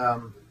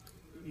the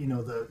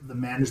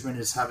management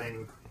is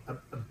having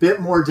a bit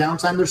more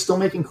downtime. They're still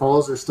making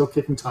calls. They're still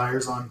kicking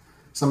tires on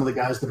some of the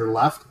guys that are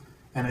left.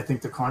 And I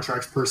think the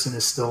contracts person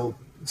is still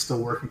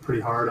working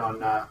pretty hard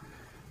on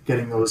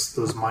getting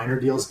those minor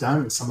deals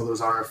done and some of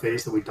those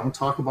RFAs that we don't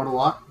talk about a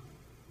lot.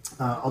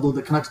 Although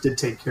the Canucks did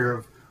take care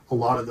of a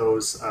lot of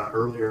those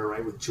earlier,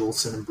 right, with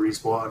Juleson and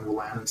Brisebois and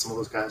Willan and some of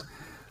those guys.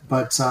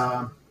 But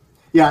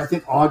I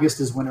think August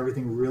is when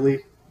everything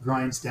really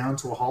grinds down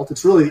to a halt.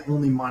 It's really the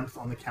only month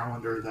on the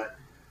calendar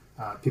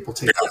that people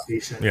take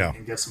vacation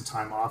and get some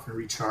time off and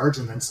recharge.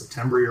 And then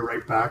September, you're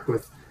right back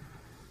with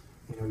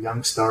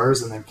young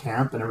stars and then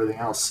camp and everything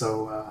else.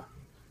 So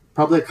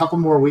probably a couple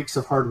more weeks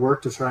of hard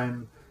work to try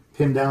and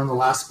pin down the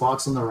last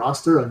spots on the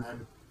roster, and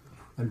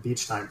then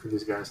beach time for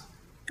these guys.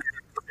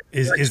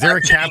 Is there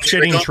a cap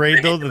shedding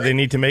trade though that they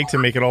need to make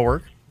it all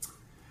work?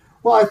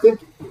 Well, I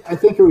think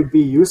it would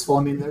be useful.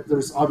 I mean,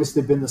 there's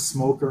obviously been the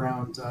smoke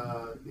around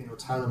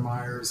Tyler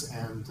Myers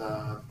and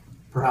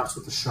perhaps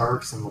with the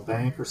Sharks and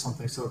LeBanc or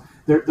something. So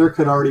there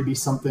could already be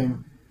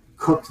something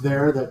cooked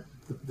there that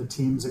the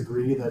teams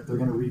agree that they're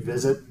going to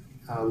revisit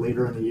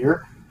later in the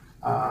year.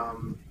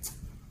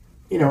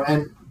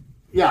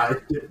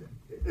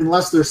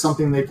 Unless there's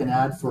something they can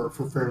add for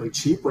fairly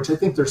cheap, which I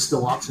think there's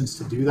still options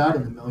to do that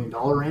in the $1 million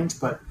range.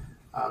 But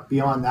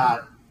beyond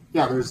that,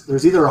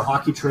 there's either a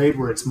hockey trade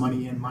where it's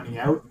money in, money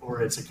out,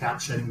 or it's a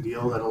cap shedding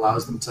deal that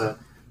allows them to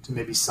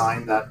maybe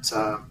sign that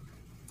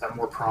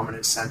more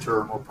prominent center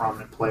or more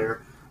prominent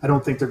player. I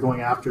don't think they're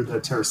going after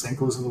the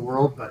Tarasenkos of the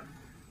world, but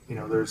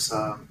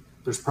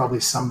there's probably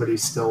somebody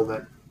still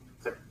that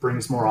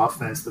brings more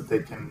offense that they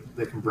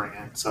can bring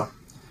in. So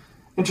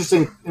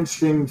interesting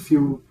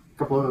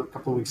couple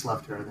of weeks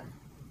left here, I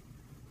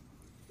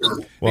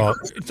think. Well,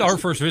 it's our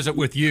first visit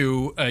with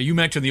you. You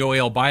mentioned the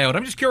OEL buyout.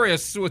 I'm just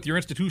curious, with your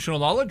institutional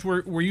knowledge,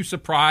 were you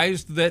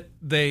surprised that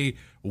they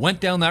went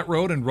down that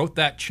road and wrote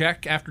that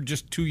check after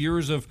just 2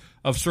 years of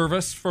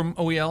service from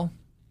OEL?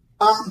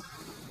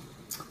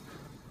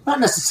 Not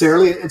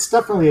necessarily. It's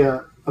definitely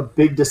a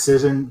big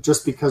decision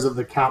just because of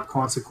the cap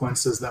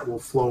consequences that will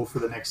flow for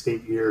the next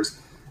 8 years.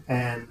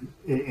 And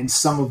in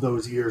some of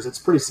those years, it's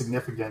pretty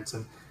significant.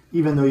 And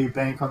even though you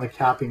bank on the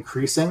cap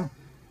increasing,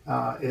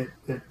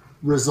 it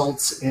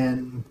results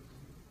in,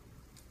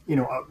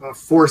 a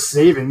forced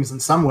savings in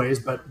some ways,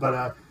 but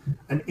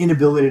an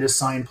inability to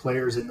sign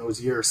players in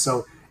those years.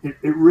 So it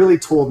really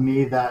told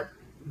me that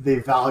they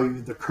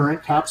value the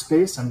current cap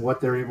space and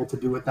what they're able to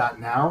do with that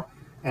now,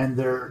 and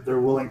they're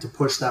willing to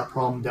push that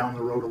problem down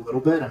the road a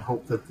little bit and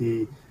hope that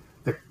the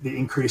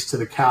increase to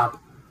the cap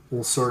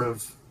will sort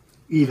of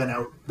even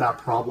out that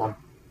problem.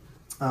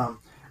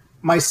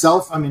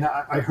 Myself, I mean,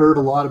 I heard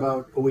a lot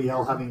about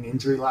OEL having an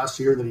injury last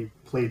year that he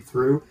played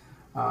through.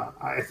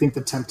 I think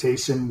the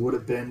temptation would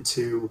have been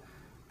to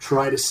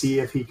try to see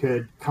if he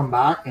could come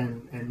back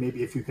and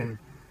maybe if you can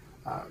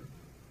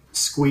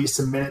squeeze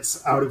some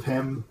minutes out of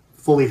him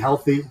fully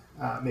healthy,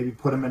 maybe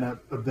put him in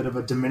a bit of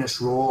a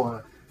diminished role on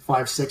a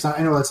 5-6.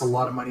 I know that's a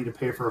lot of money to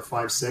pay for a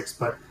 5-6,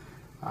 but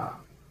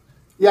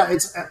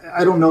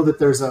I don't know that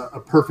there's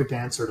a perfect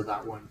answer to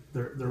that one.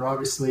 There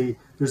obviously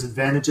there's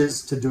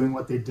advantages to doing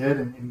what they did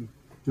and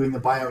doing the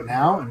buyout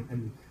now,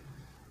 and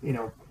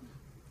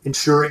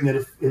ensuring that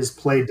if his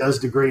play does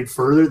degrade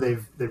further,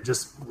 they've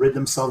just rid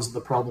themselves of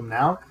the problem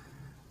now.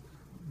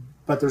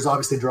 But there's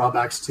obviously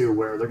drawbacks too,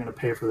 where they're going to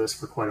pay for this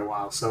for quite a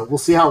while. So we'll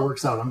see how it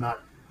works out. I'm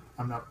not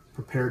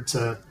prepared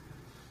to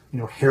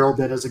herald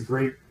it as a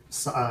great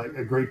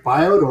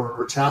buyout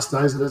or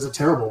chastise it as a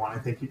terrible one. I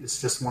think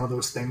it's just one of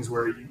those things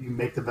where you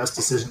make the best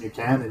decision you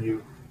can and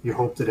you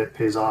hope that it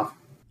pays off.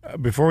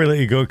 Before we let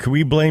you go, can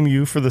we blame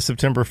you for the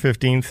September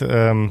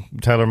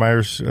 15th Tyler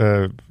Myers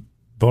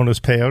bonus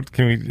payout?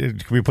 Can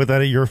we put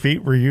that at your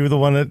feet? Were you the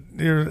one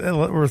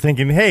that were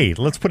thinking, hey,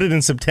 let's put it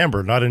in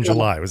September, not in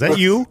July? Was that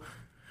you?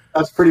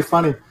 That's pretty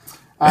funny.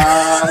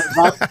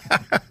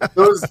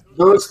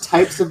 Those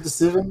types of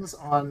decisions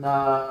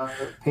on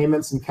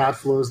payments and cash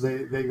flows,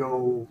 they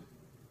go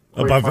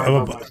above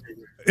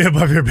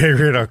your pay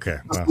grade. Okay,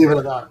 let's leave it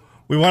at that.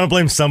 We want to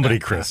blame somebody,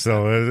 Chris.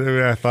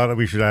 So I thought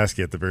we should ask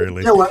you at the very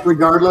least. You know what?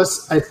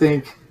 Regardless, I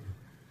think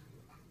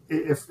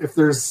if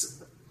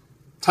there's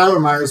Tyler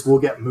Myers will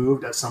get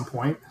moved at some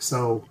point.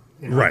 So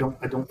right.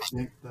 I don't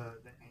think the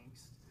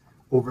angst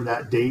over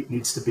that date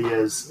needs to be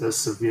as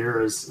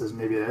severe as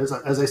maybe it is.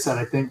 As I said,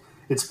 I think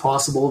it's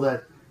possible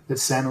that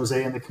San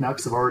Jose and the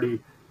Canucks have already,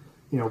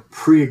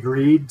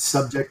 pre-agreed,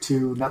 subject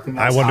to nothing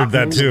else. I wondered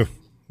happening. that too.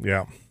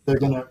 Yeah, they're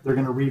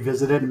gonna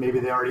revisit it, and maybe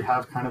they already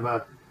have kind of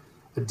a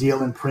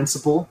deal in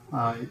principle.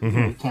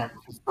 You can't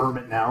confirm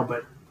it now,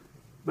 but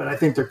I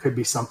think there could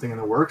be something in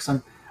the works,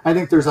 and I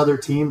think there's other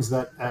teams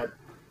that at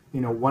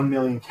 1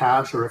 million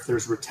cash, or if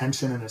there's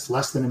retention and it's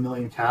less than $1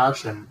 million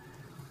cash, and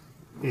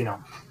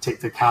take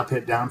the cap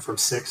hit down from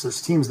 6.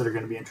 There's teams that are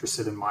going to be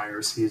interested in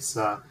Myers. He's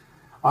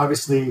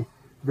obviously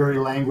very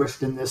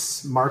languished in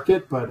this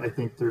market, but I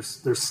think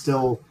there's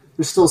still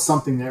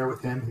something there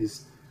with him.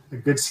 He's a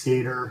good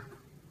skater,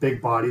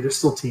 big body. There's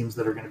still teams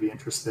that are going to be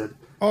interested.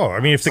 Oh,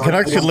 I mean, if the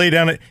Canucks could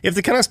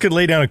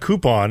lay down a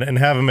coupon and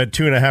have him at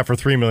 $2.5 or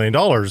 $3 million,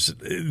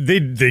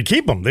 they'd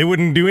keep him. They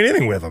wouldn't do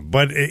anything with him.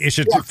 But it's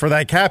just for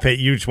that cap hit,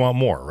 you just want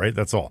more, right?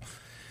 That's all.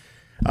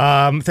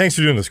 Thanks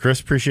for doing this,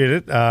 Chris. Appreciate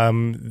it.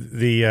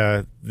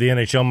 The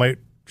NHL might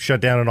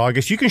shut down in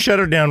August. You can shut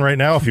it down right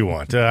now if you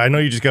want. I know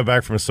you just got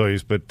back from a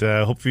Soyuz, but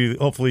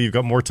hopefully you've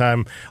got more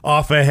time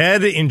off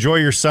ahead. Enjoy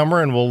your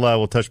summer, and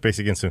we'll touch base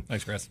again soon.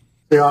 Thanks, Chris.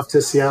 Stay off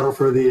to Seattle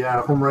for the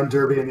home run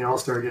derby and the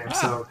All-Star game.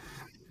 So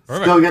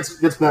perfect. Still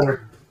gets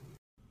better.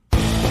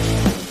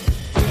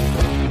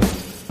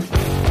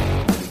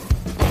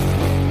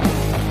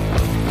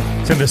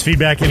 Send us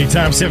feedback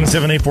anytime,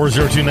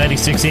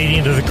 778-402-9680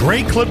 into the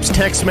Great Clips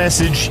text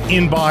message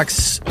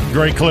inbox.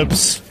 Great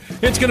Clips.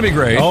 It's going to be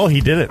great. Oh,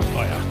 he did it.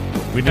 Oh,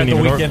 yeah. We had the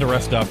weekend to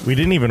rest up. We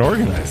didn't even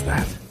organize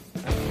that.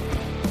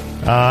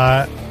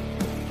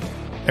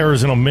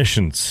 Arizona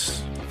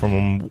Missions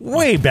from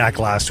way back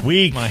last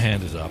week. My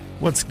hand is up.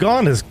 What's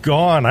gone is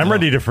gone. I'm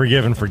ready to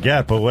forgive and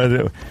forget, but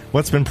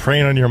what's been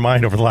preying on your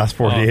mind over the last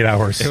 48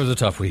 hours? It was a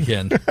tough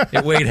weekend.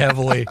 It weighed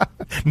heavily.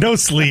 No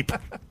sleep.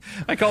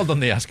 I called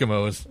them the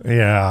Eskimos.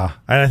 Yeah.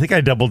 And I think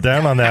I doubled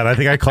down on that. I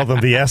think I called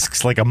them the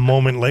Esks like a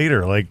moment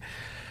later.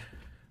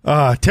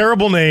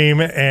 Terrible name,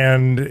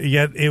 and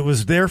yet it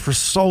was there for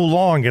so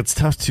long. It's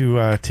tough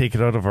to take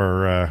it out of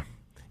our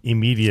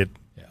immediate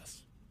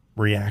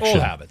reaction. Old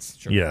habits.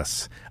 Sure.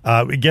 Yes.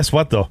 Guess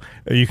what, though?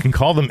 You can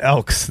call them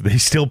Elks. They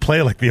still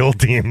play like the old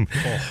team.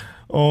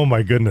 Oh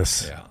my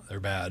goodness. Yeah, they're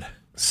bad.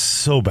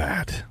 So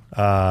bad.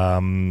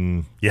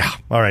 Yeah.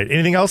 All right.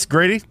 Anything else,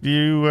 Grady? Do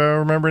you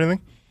remember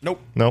anything?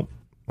 Nope.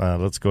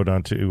 Let's go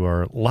down to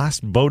our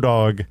last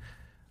Bodog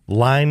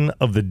line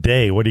of the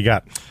day. What do you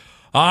got?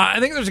 I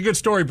think there's a good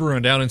story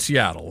brewing down in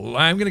Seattle.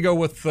 I'm going to go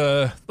with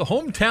the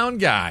hometown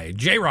guy,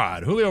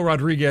 J-Rod, Julio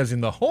Rodriguez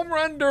in the home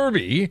run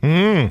derby.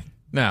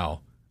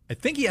 Now, I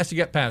think he has to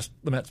get past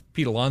the Mets'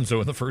 Pete Alonso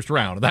in the first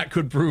round. That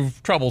could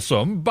prove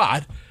troublesome,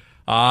 but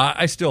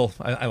I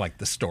like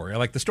the story. I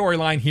like the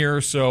storyline here,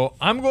 so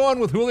I'm going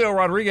with Julio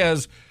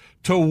Rodriguez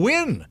to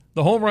win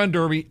the home run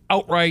derby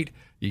outright.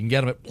 You can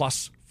get him at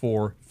plus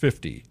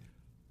 450.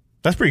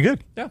 That's pretty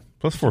good. Yeah.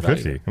 Plus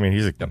 450. I mean,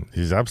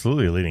 he's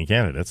absolutely a leading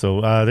candidate. So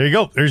there you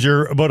go. There's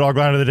your Bodog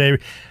line of the day,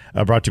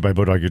 brought to you by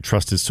Bodog, your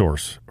trusted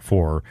source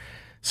for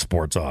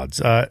sports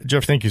odds.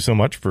 Jeff, thank you so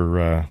much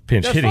for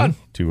pinch hitting,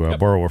 to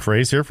borrow a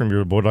phrase here from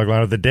your Bodog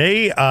line of the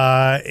day.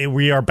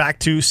 We are back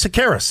to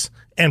Sekeres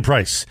and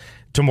Price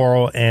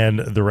tomorrow and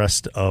the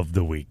rest of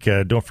the week.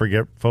 Don't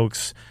forget,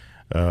 folks,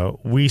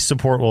 we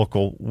support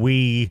local,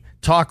 we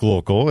talk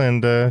local,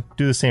 and do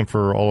the same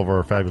for all of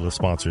our fabulous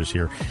sponsors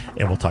here.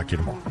 And we'll talk to you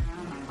tomorrow.